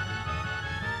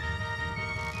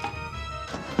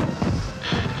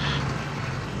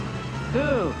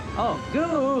 Goo! Oh,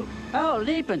 Goo! Oh,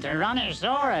 leaping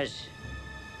Tyrannosaurus!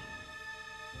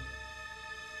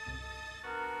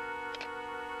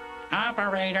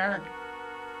 Operator!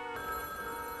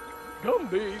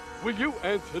 Gumby, will you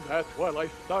answer that while I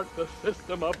start the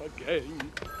system up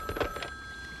again?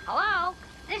 Hello?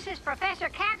 This is Professor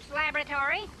Cap's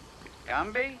laboratory.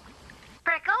 Gumby?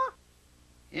 Prickle?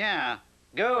 Yeah.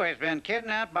 Goo has been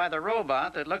kidnapped by the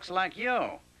robot that looks like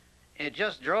you. It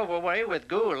just drove away with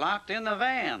Goo locked in the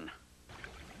van.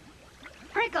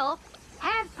 Prickle,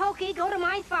 have Pokey go to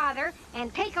my father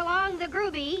and take along the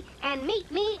Grooby and meet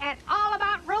me at All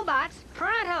About Robots,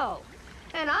 Toronto.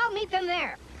 And I'll meet them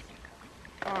there.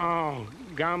 Oh,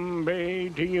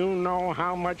 Gumby, do you know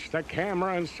how much the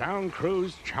camera and sound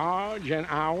crews charge an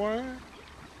hour?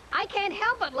 I can't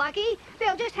help it, Lucky.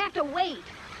 They'll just have to wait.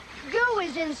 Goo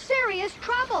is in serious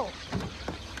trouble.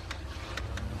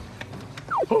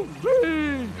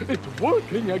 Hooray! It's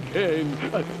working again.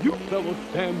 You fellows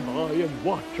stand by and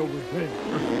watch over there.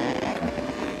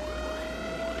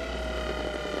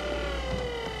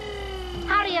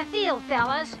 How do you feel,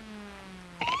 fellas?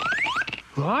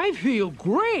 I feel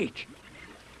great.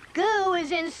 Goo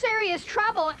is in serious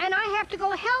trouble, and I have to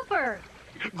go help her.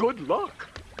 Good luck.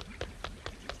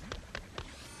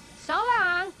 So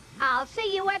long. I'll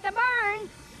see you at the barn.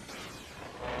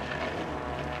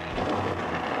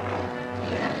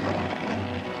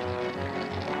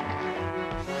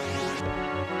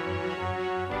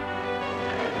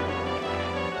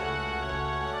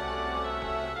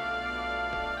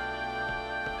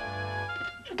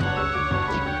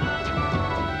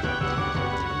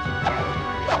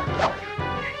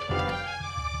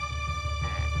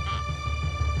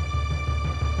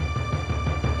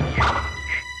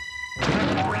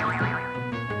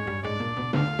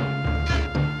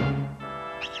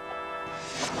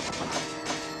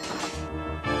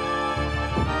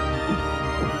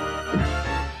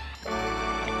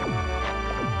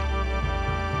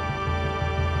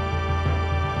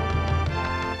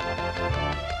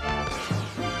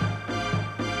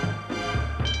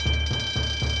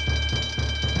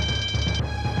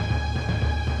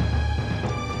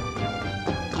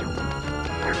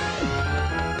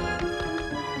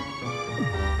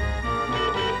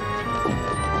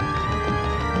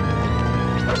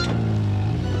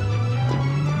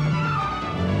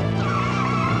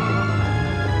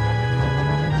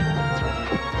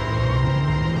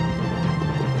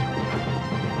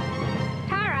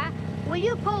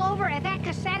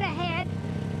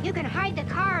 You can hide the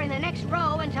car in the next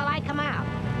row until I come out.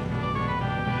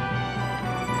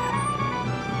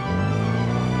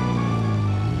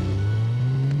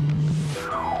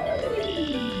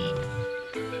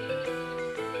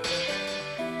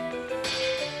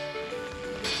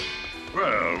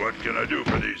 can I do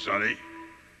for thee, sonny?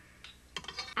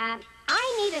 I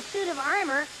need a suit of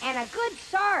armor and a good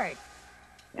sword.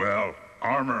 Well,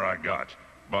 armor I got.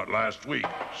 But last week,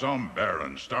 some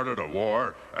baron started a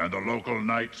war, and the local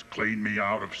knights cleaned me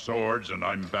out of swords, and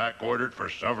I'm back-ordered for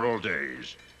several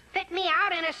days. Fit me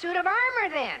out in a suit of armor,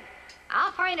 then.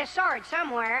 I'll find a sword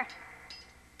somewhere.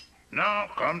 Now,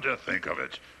 come to think of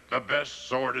it, the best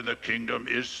sword in the kingdom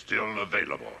is still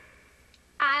available.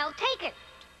 I'll take it.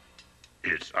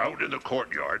 It's out in the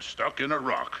courtyard, stuck in a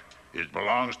rock. It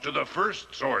belongs to the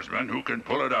first swordsman who can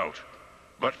pull it out.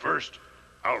 But first,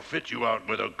 I'll fit you out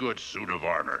with a good suit of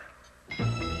armor.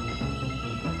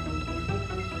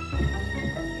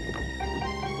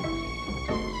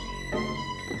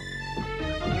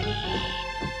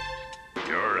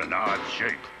 You're in odd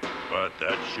shape, but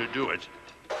that should do it.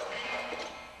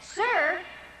 Sir,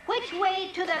 which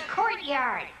way to the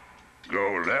courtyard?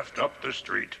 Go left up the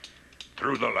street,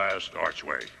 through the last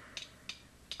archway.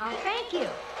 Oh, thank you.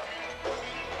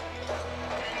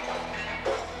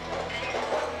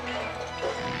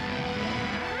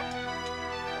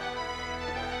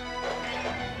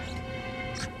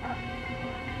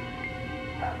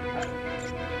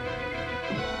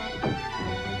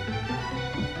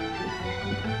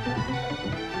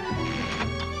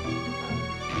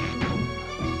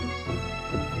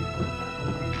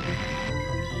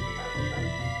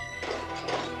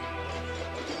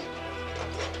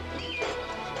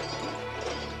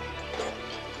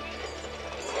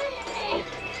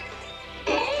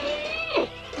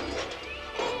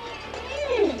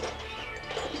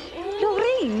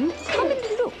 Doreen, come and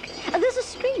look. There's a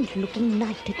strange-looking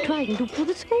knight trying to pull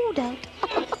the sword out.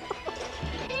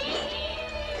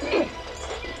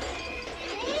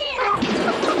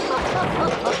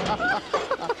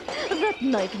 That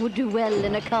knight would do well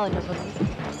in a carnival.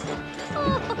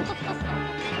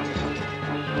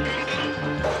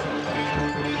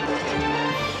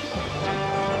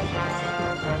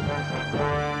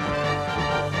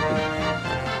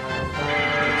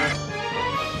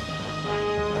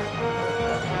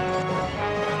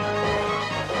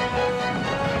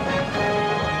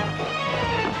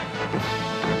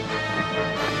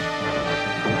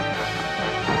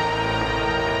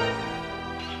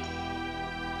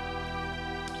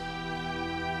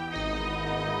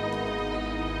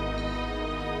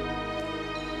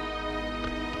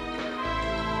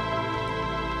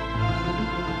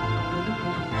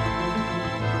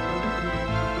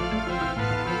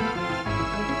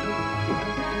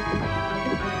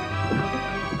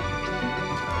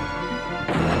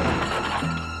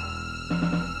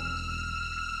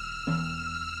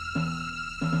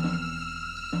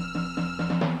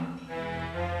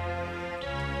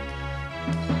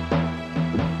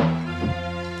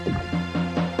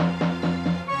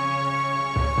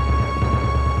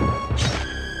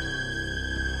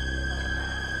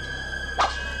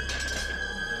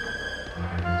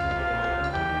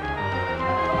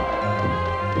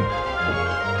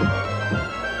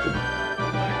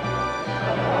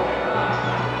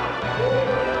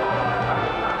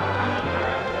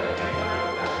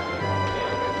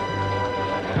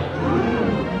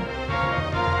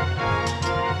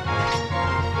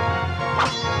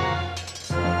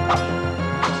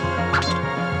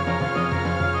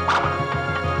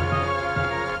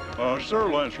 Sir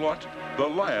Lancelot, the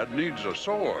lad needs a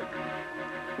sword.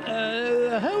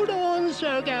 Hold on,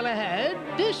 Sir Galahad.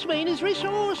 This man is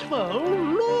resourceful.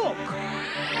 Look!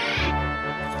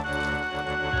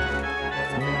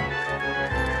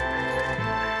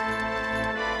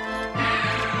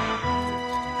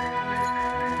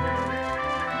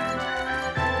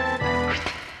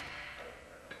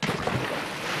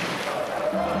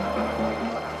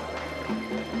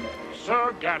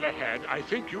 Sir Galahad, I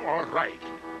think you are right.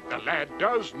 The lad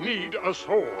does need a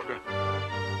sword.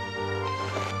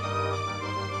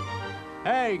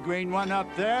 Hey, green one up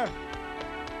there.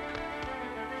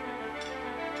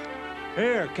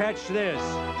 Here, catch this.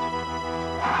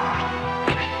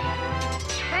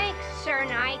 Thanks, Sir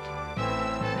Knight.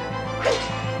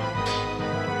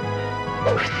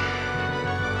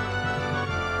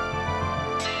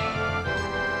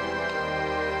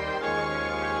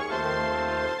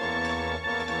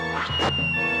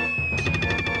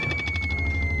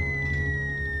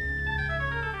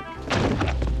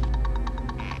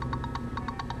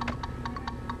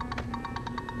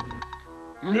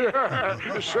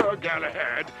 Sir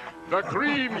Galahad, the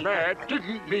green lad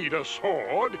didn't need a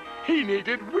sword. He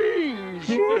needed wings.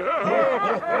 I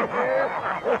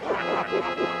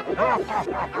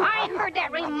heard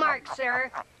that remark,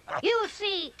 sir. You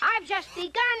see, I've just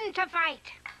begun to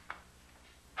fight.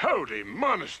 Holy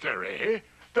monastery,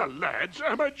 the lad's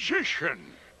a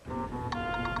magician.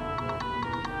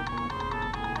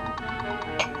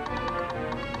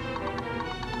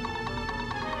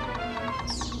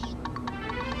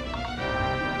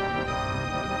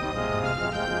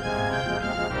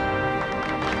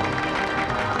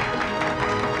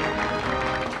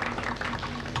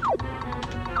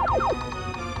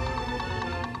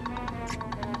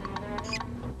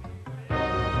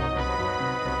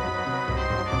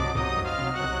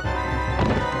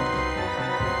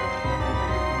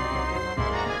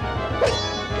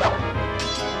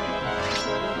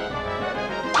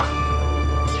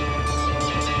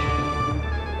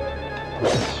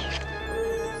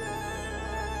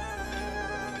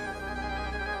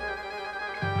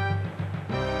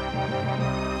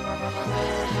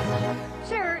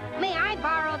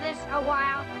 a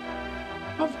while?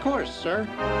 Of course, sir.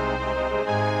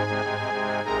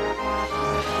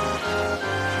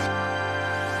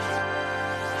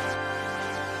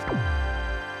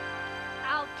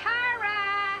 Oh,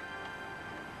 Tara!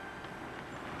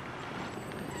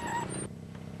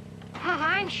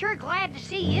 I'm sure glad to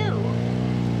see you.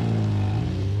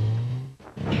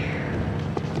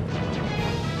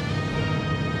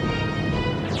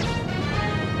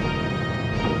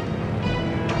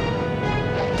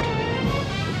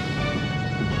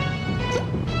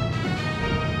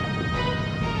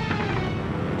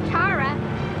 Tara,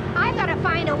 I've got to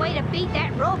find a way to beat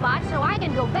that robot so I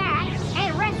can go back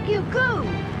and rescue Goo.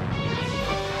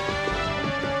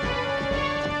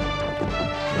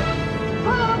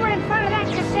 Pull over in front of that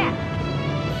cassette.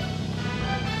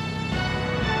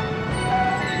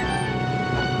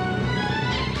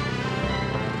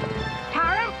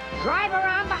 Tara, drive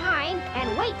around behind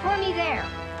and wait for me there.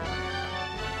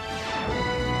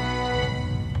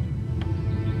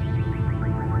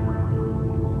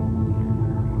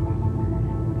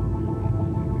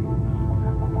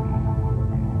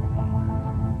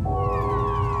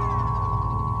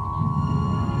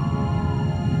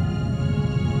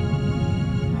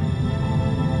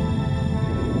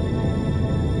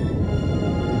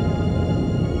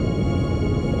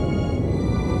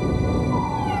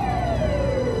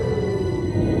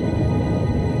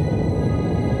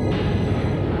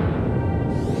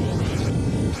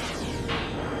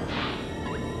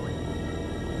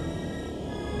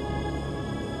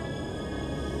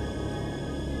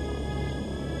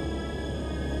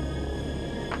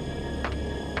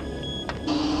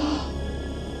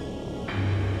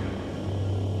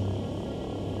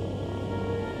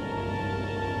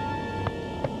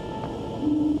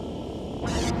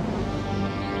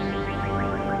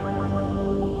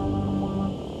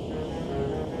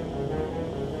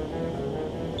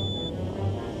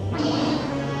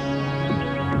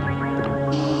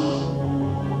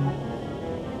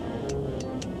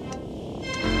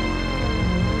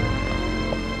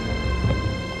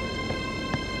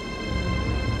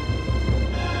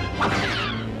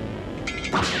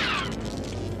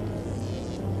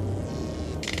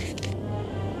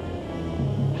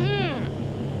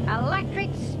 Electric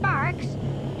sparks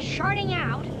shorting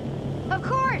out. Of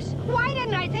course! Why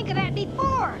didn't I think of that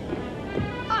before?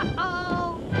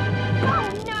 Uh-oh! Oh,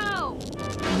 no!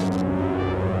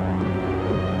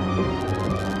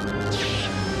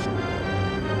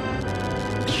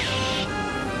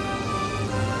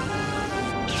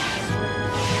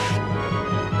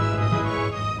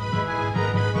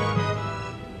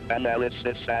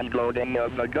 Analysis and loading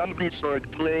of the Gumby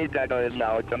sword play data is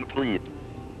now complete.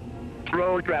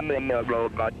 Programming of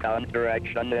robot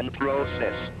counteraction in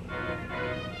process.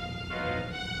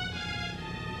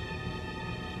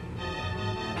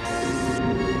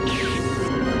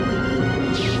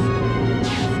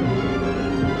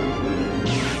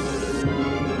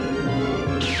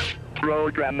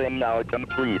 Programming now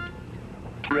complete.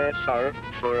 Press R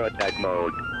for attack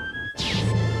mode.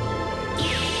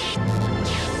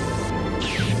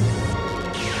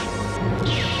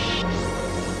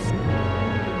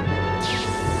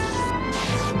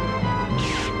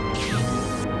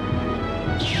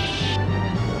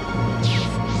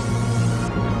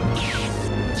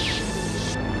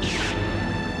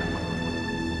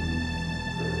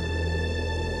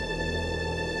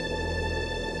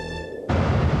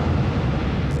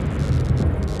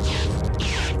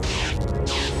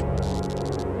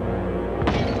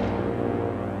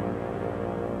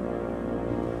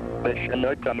 Mission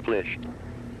accomplished.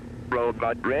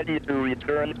 Robot ready to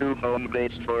return to home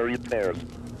base for repairs.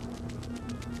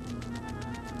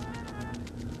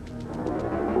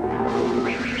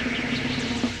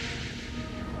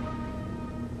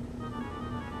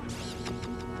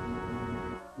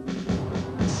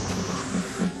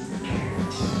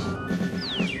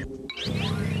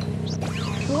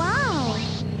 Wow!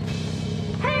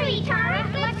 Hurry, Tara!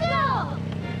 Let's go!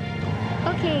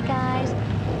 Okay, guys.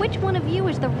 Which one of you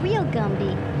is the real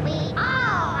Gumby? We all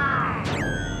are!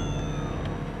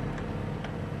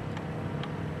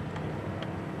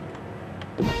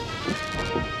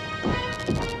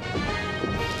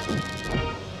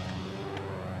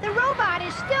 The robot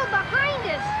is still behind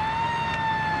us!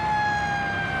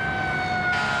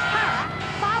 Tara,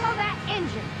 follow that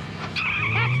engine.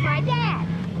 That's my dad.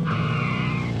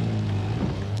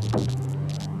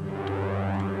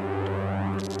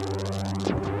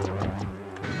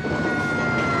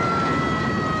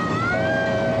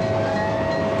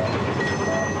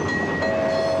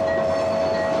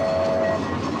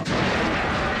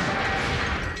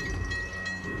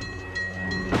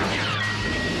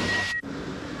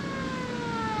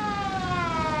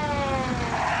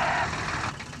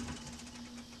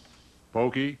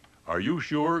 Pokey, are you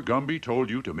sure Gumby told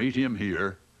you to meet him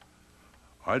here?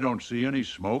 I don't see any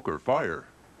smoke or fire.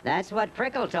 That's what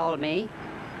Prickle told me.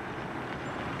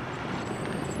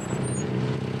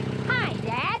 Hi,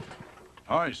 Dad.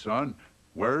 Hi, son.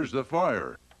 Where's the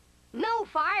fire? No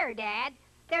fire, Dad.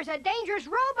 There's a dangerous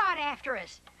robot after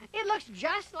us. It looks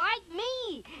just like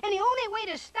me, and the only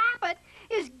way to stop it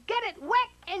is get it wet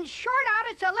and short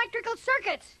out its electrical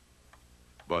circuits.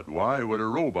 But why would a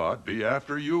robot be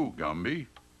after you, Gumby?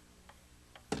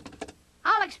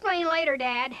 I'll explain later,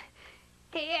 Dad.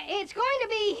 It's going to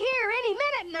be here any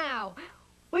minute now.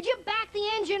 Would you back the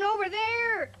engine over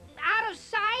there, out of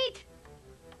sight?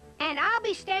 And I'll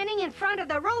be standing in front of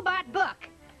the robot book.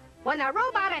 When the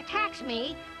robot attacks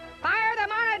me, fire the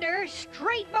monitor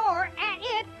straight bore at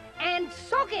it and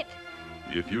soak it.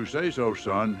 If you say so,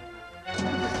 son.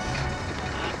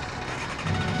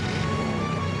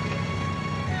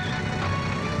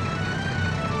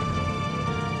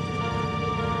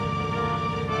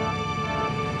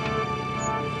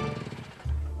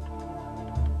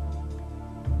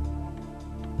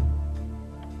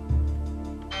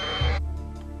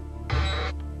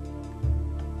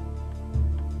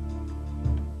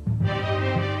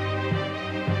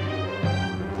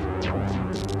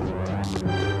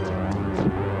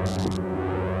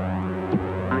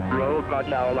 Robot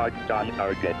now locked on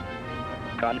target.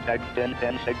 Contact in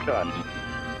 10 seconds.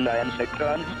 9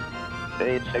 seconds.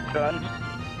 8 seconds.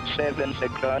 7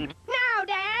 seconds. Now,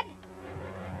 Dad!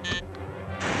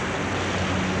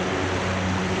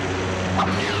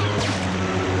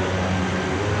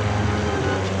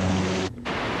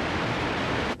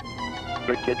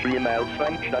 Circuitry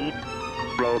malfunction.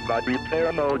 Robot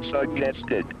repair mode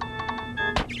suggested.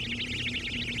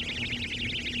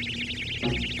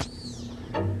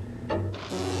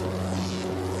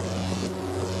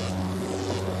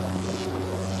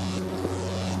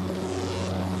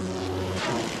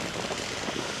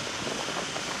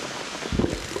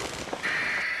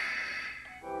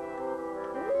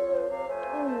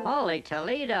 Holy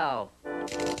Toledo!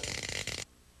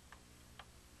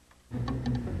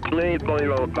 Playboy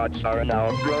robots are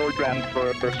now programmed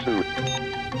for pursuit.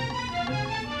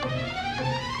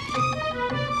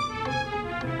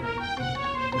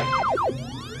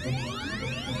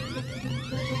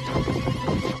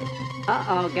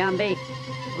 Uh-oh, Gumby.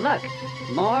 Look,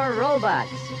 more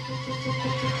robots.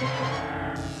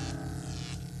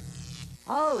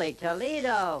 Holy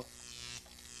Toledo!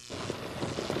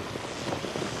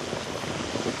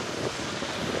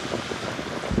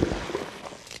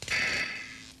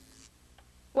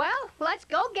 Well, let's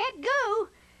go get Goo.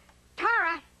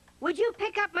 Tara, would you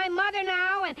pick up my mother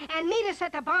now and meet us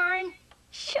at the barn?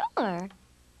 Sure.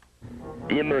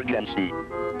 Emergency.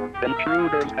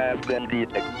 Intruders have been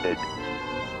detected.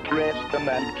 Press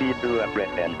command key to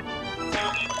apprehend.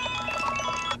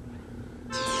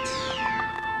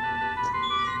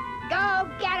 Go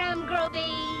get 'em,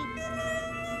 Groovy.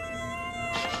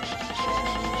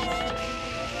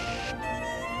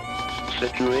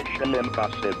 Situation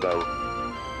impossible.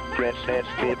 Press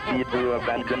escape key to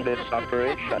abandon this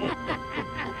operation.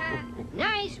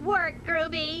 Nice work,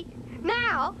 Groovy.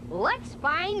 Now, let's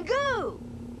find Goo.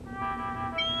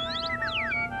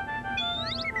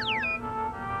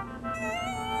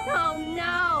 Oh,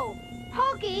 no.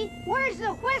 Pokey, where's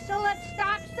the whistle that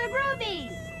stops the Groovy?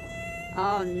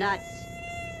 Oh, nuts.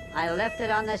 I left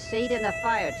it on the seat in the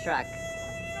fire truck.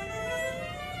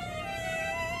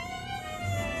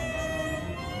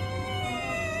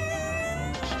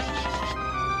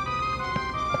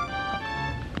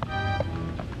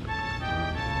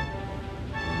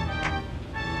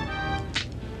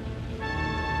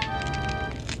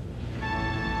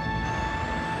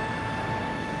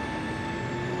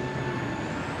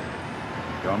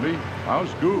 Gumby,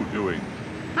 how's Goo doing?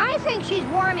 I think she's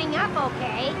warming up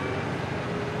okay.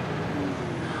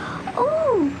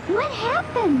 Oh, what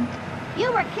happened?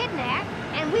 You were kidnapped,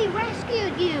 and we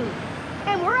rescued you.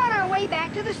 And we're on our way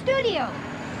back to the studio.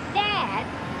 Dad,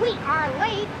 we are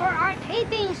late for our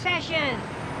taping session.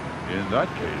 In that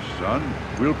case, son,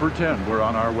 we'll pretend we're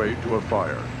on our way to a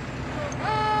fire.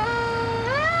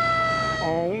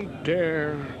 Oh,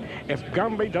 dear. If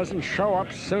Gumby doesn't show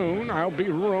up soon, I'll be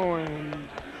ruined.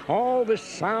 All this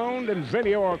sound and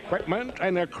video equipment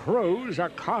and their crews are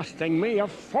costing me a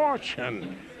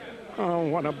fortune. Oh,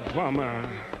 what a bummer.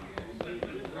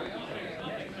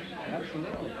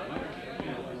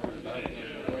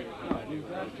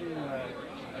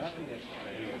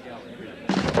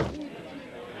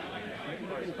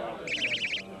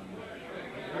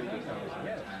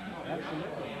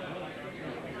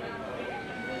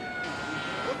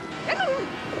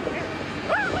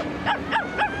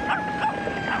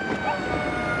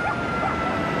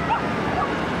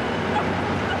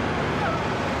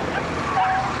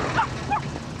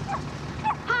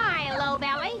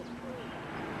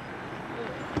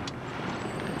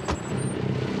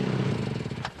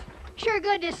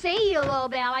 good to see you, little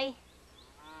belly.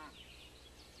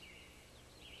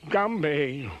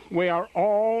 Gumby, we are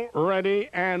all ready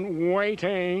and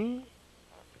waiting.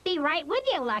 Be right with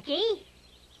you, Lucky.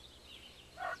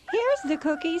 Here's the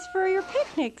cookies for your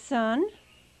picnic, son.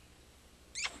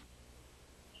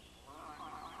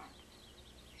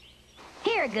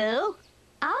 Here, Goo.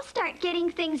 I'll start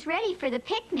getting things ready for the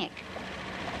picnic.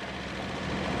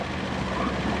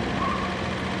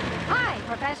 Hi,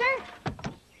 Professor.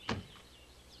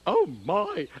 Oh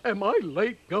my, am I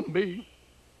late, Gumby?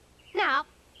 Now,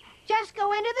 just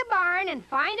go into the barn and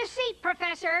find a seat,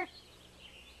 Professor.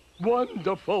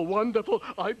 Wonderful, wonderful.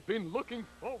 I've been looking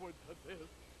forward to this.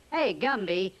 Hey,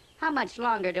 Gumby, how much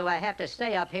longer do I have to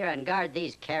stay up here and guard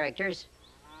these characters?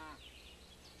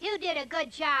 You did a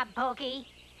good job, Pokey.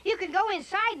 You can go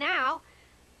inside now.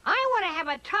 I want to have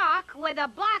a talk with the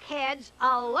blockheads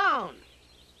alone.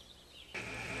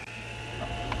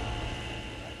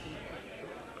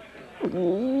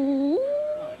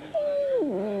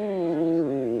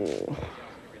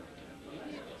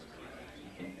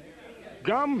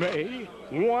 Gumby,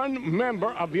 one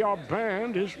member of your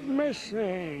band is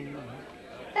missing.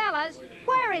 Fellas,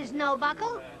 where is No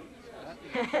Buckle?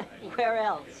 Where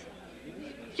else?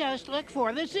 Just look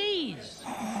for the Z's.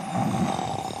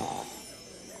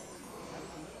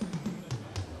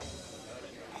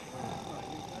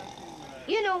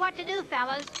 You know what to do,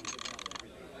 fellas.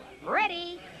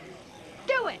 Ready?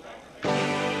 Do it! I'm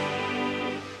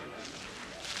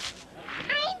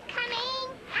coming!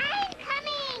 I'm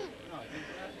coming!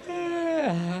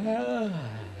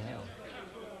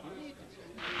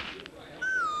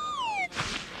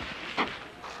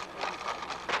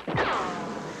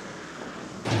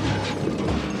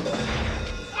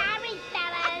 Sorry,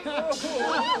 fellas.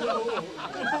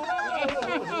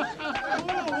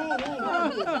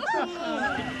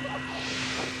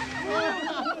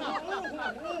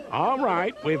 All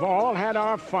right, we've all had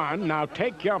our fun. Now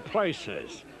take your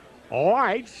places.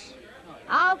 Lights.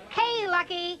 Okay,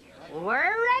 Lucky.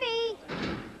 We're ready.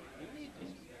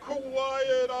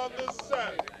 Quiet on the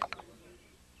set.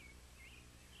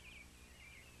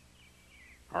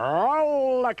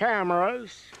 Roll the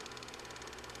cameras.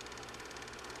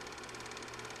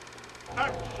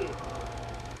 Action.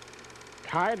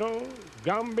 Title,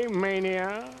 Gumby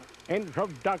Mania.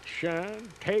 Introduction,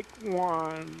 take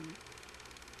one.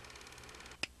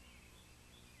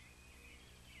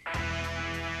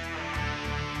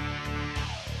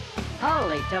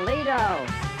 Holy Toledo!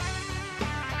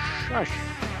 Shush.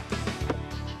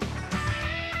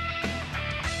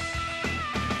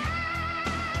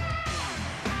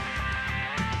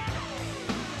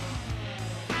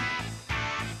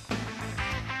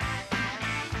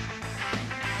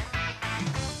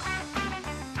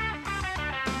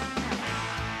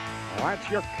 That's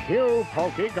your cue,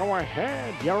 Pokey. Go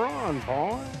ahead. You're on,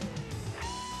 boy.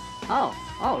 Oh,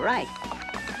 all right.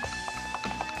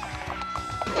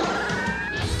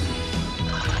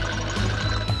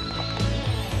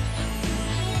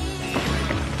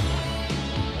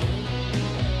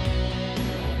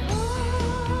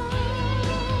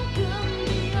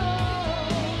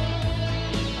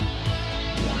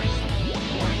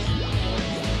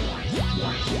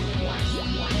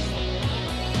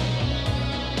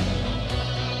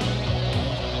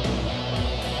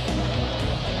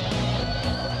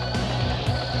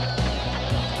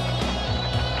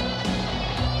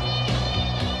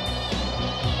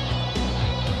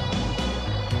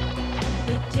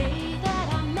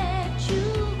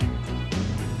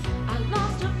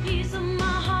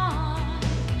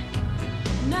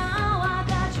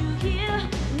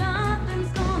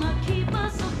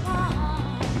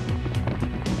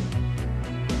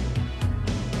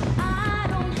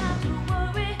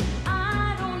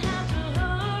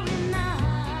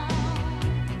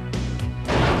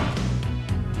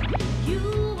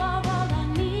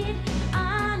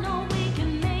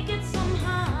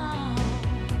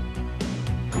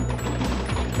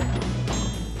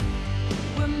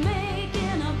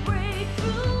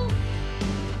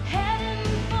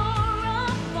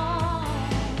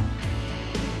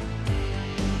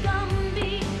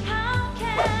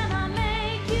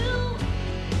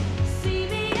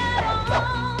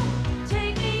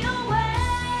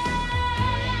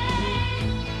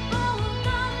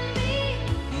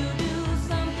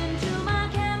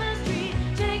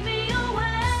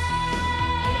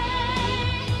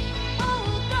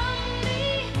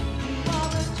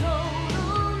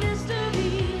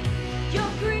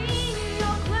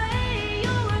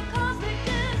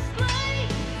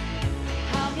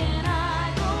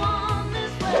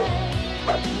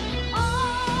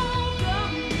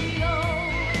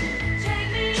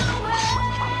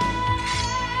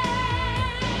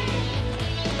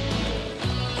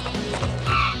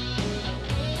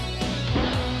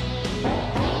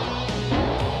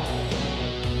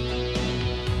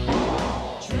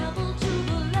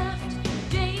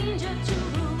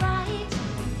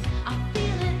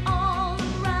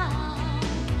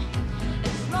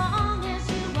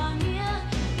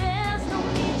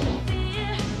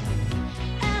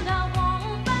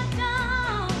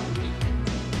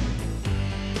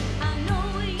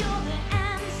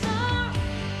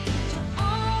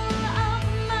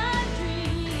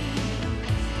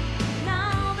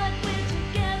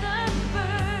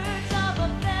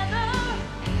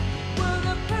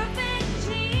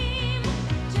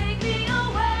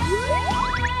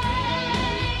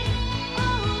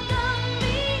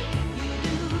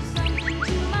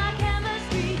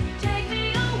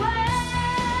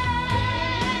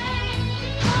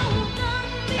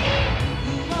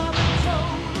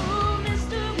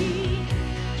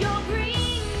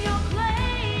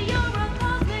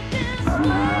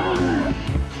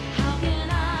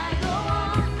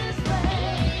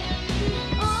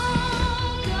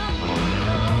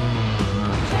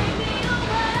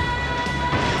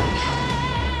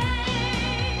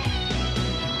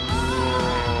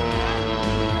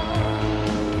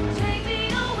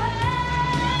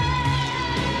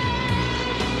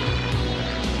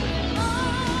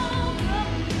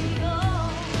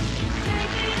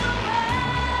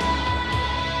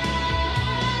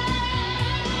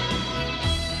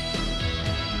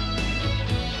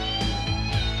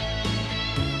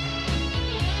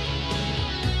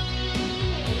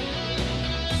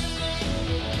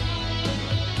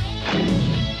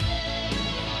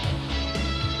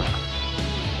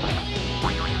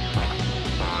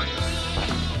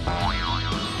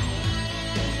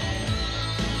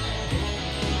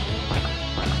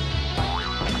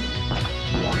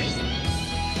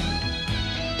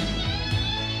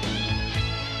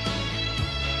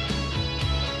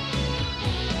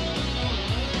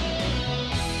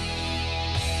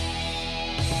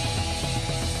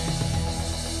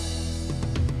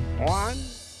 1,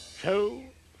 2,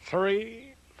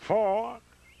 3, 4,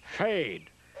 fade.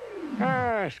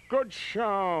 Yes, good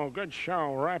show, good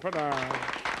show. Wrap it up.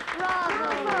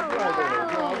 Bravo!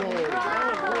 Bravo! Bravo!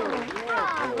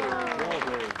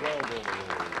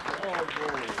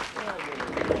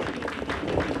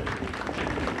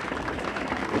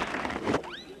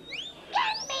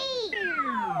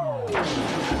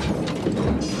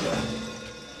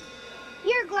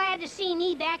 You're glad to see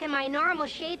me back in my normal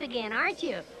shape again, aren't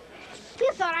you?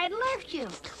 You thought I'd left you,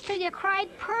 till you cried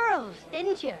pearls,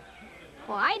 didn't you?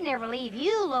 Well, I'd never leave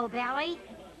you, Low Belly.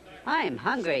 I'm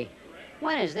hungry.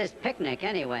 When is this picnic,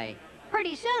 anyway?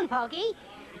 Pretty soon, Pokey.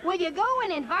 Will you go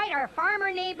and invite our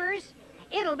farmer neighbors?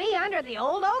 It'll be under the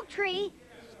old oak tree.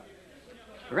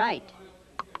 Right.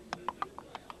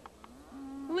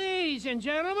 Ladies and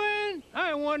gentlemen,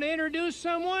 I want to introduce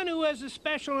someone who has a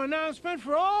special announcement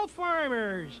for all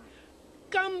farmers.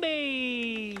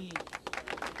 Gumby!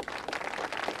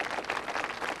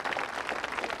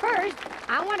 First,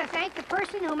 I want to thank the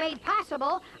person who made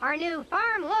possible our new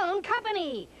farm loan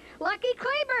company, Lucky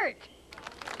Claybert.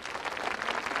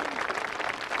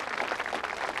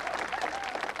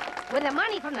 With the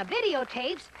money from the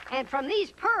videotapes and from these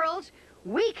pearls,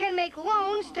 we can make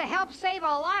loans to help save a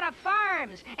lot of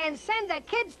farms and send the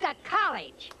kids to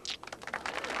college.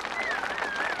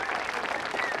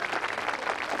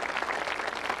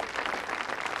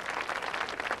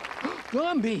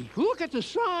 Gumby, look at the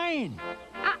sign.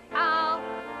 Uh-oh.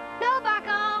 No,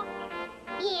 Bucko.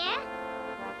 Yeah?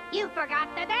 You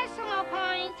forgot the decimal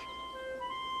point.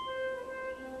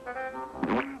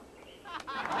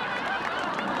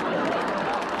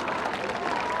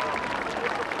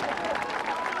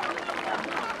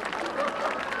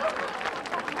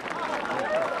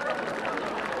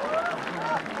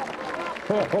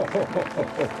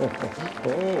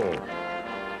 Oh.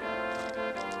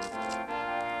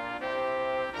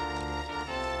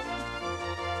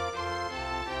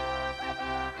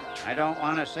 I don't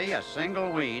want to see a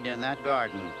single weed in that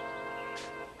garden.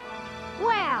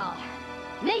 Well,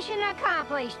 mission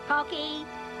accomplished, Pokey.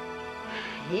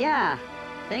 Yeah,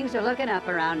 things are looking up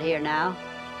around here now.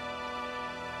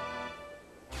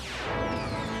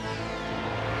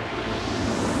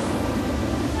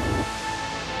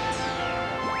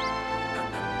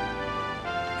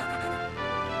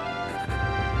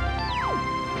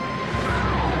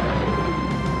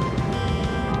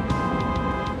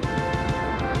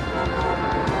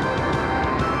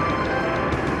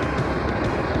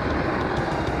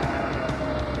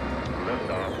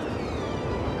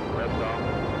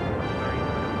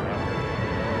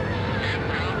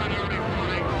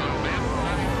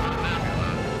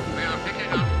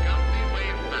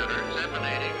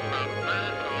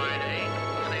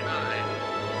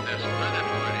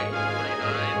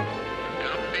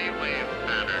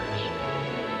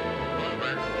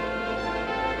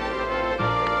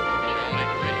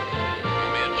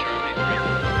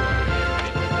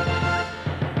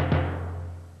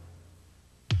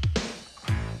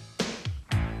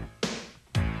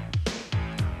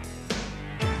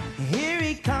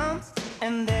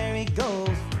 And there he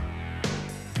goes,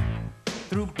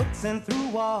 through books and through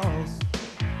walls.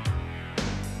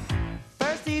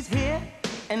 First he's here,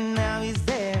 and now he's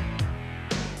there.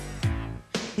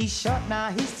 He's short, now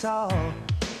he's tall.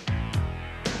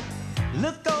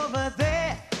 Look over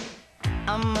there,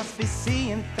 I must be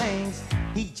seeing things.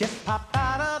 He just popped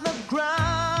out of the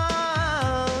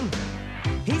ground.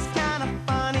 He's kind of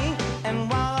funny, and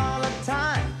wild all the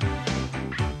time.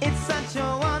 It's such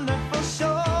a wonderful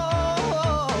show.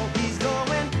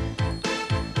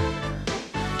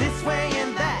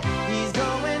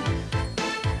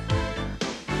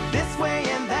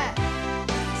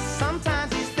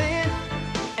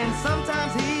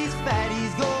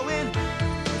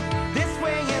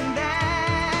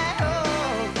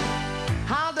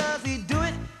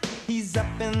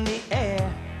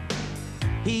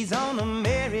 He's on a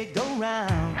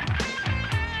merry-go-round.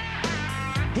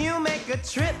 He'll make a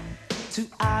trip to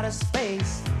outer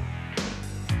space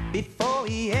before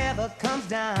he ever comes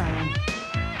down.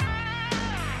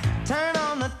 Turn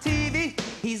on the TV,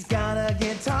 he's got a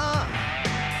guitar.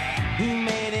 He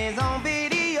made his own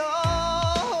video.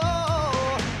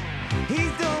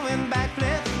 He's doing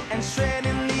backflips and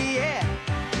shredding the air.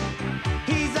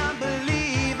 He's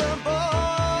unbelievable.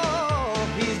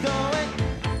 He's going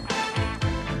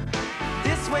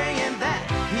this way and that.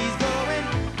 He's going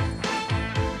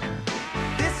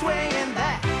this way and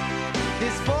that.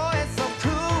 This boy is so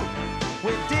cool.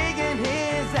 We're digging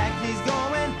his act. He's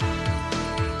going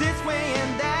this way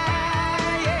and that.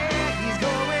 Yeah, he's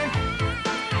going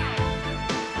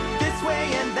this way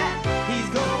and that. He's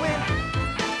going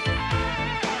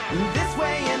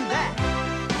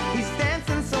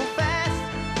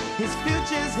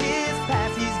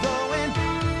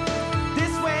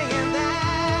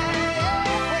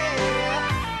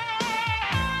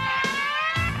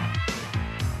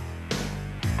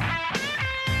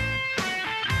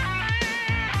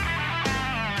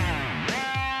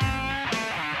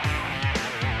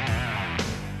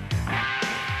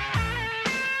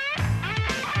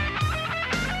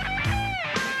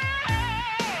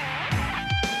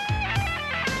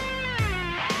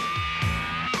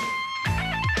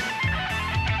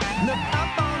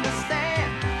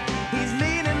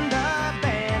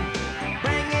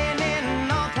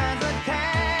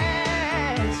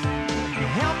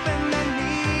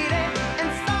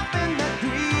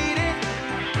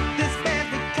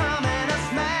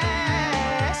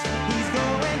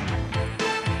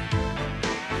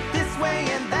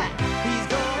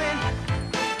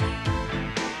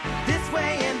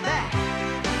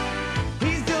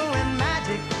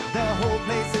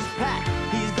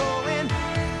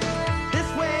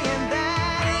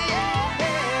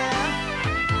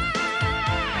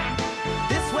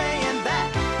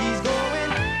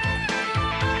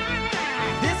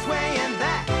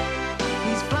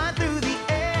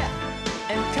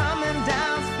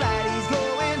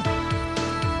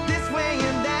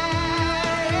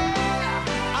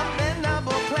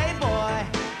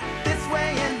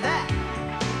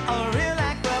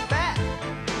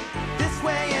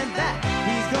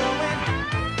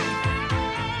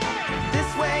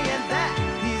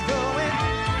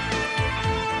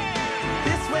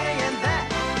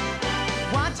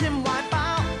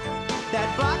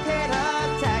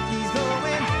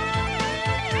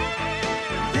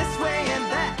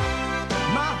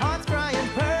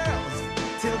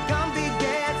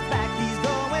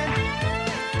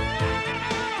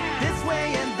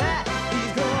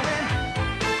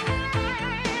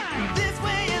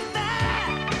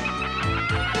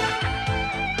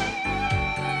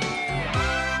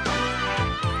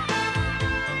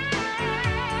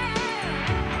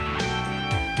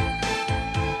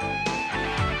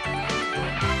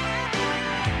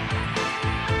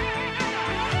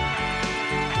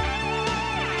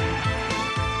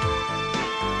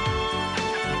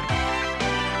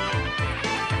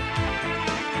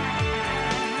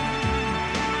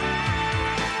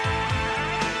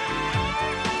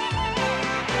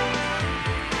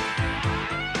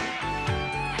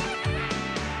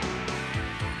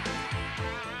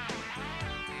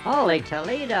Holy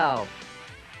Toledo!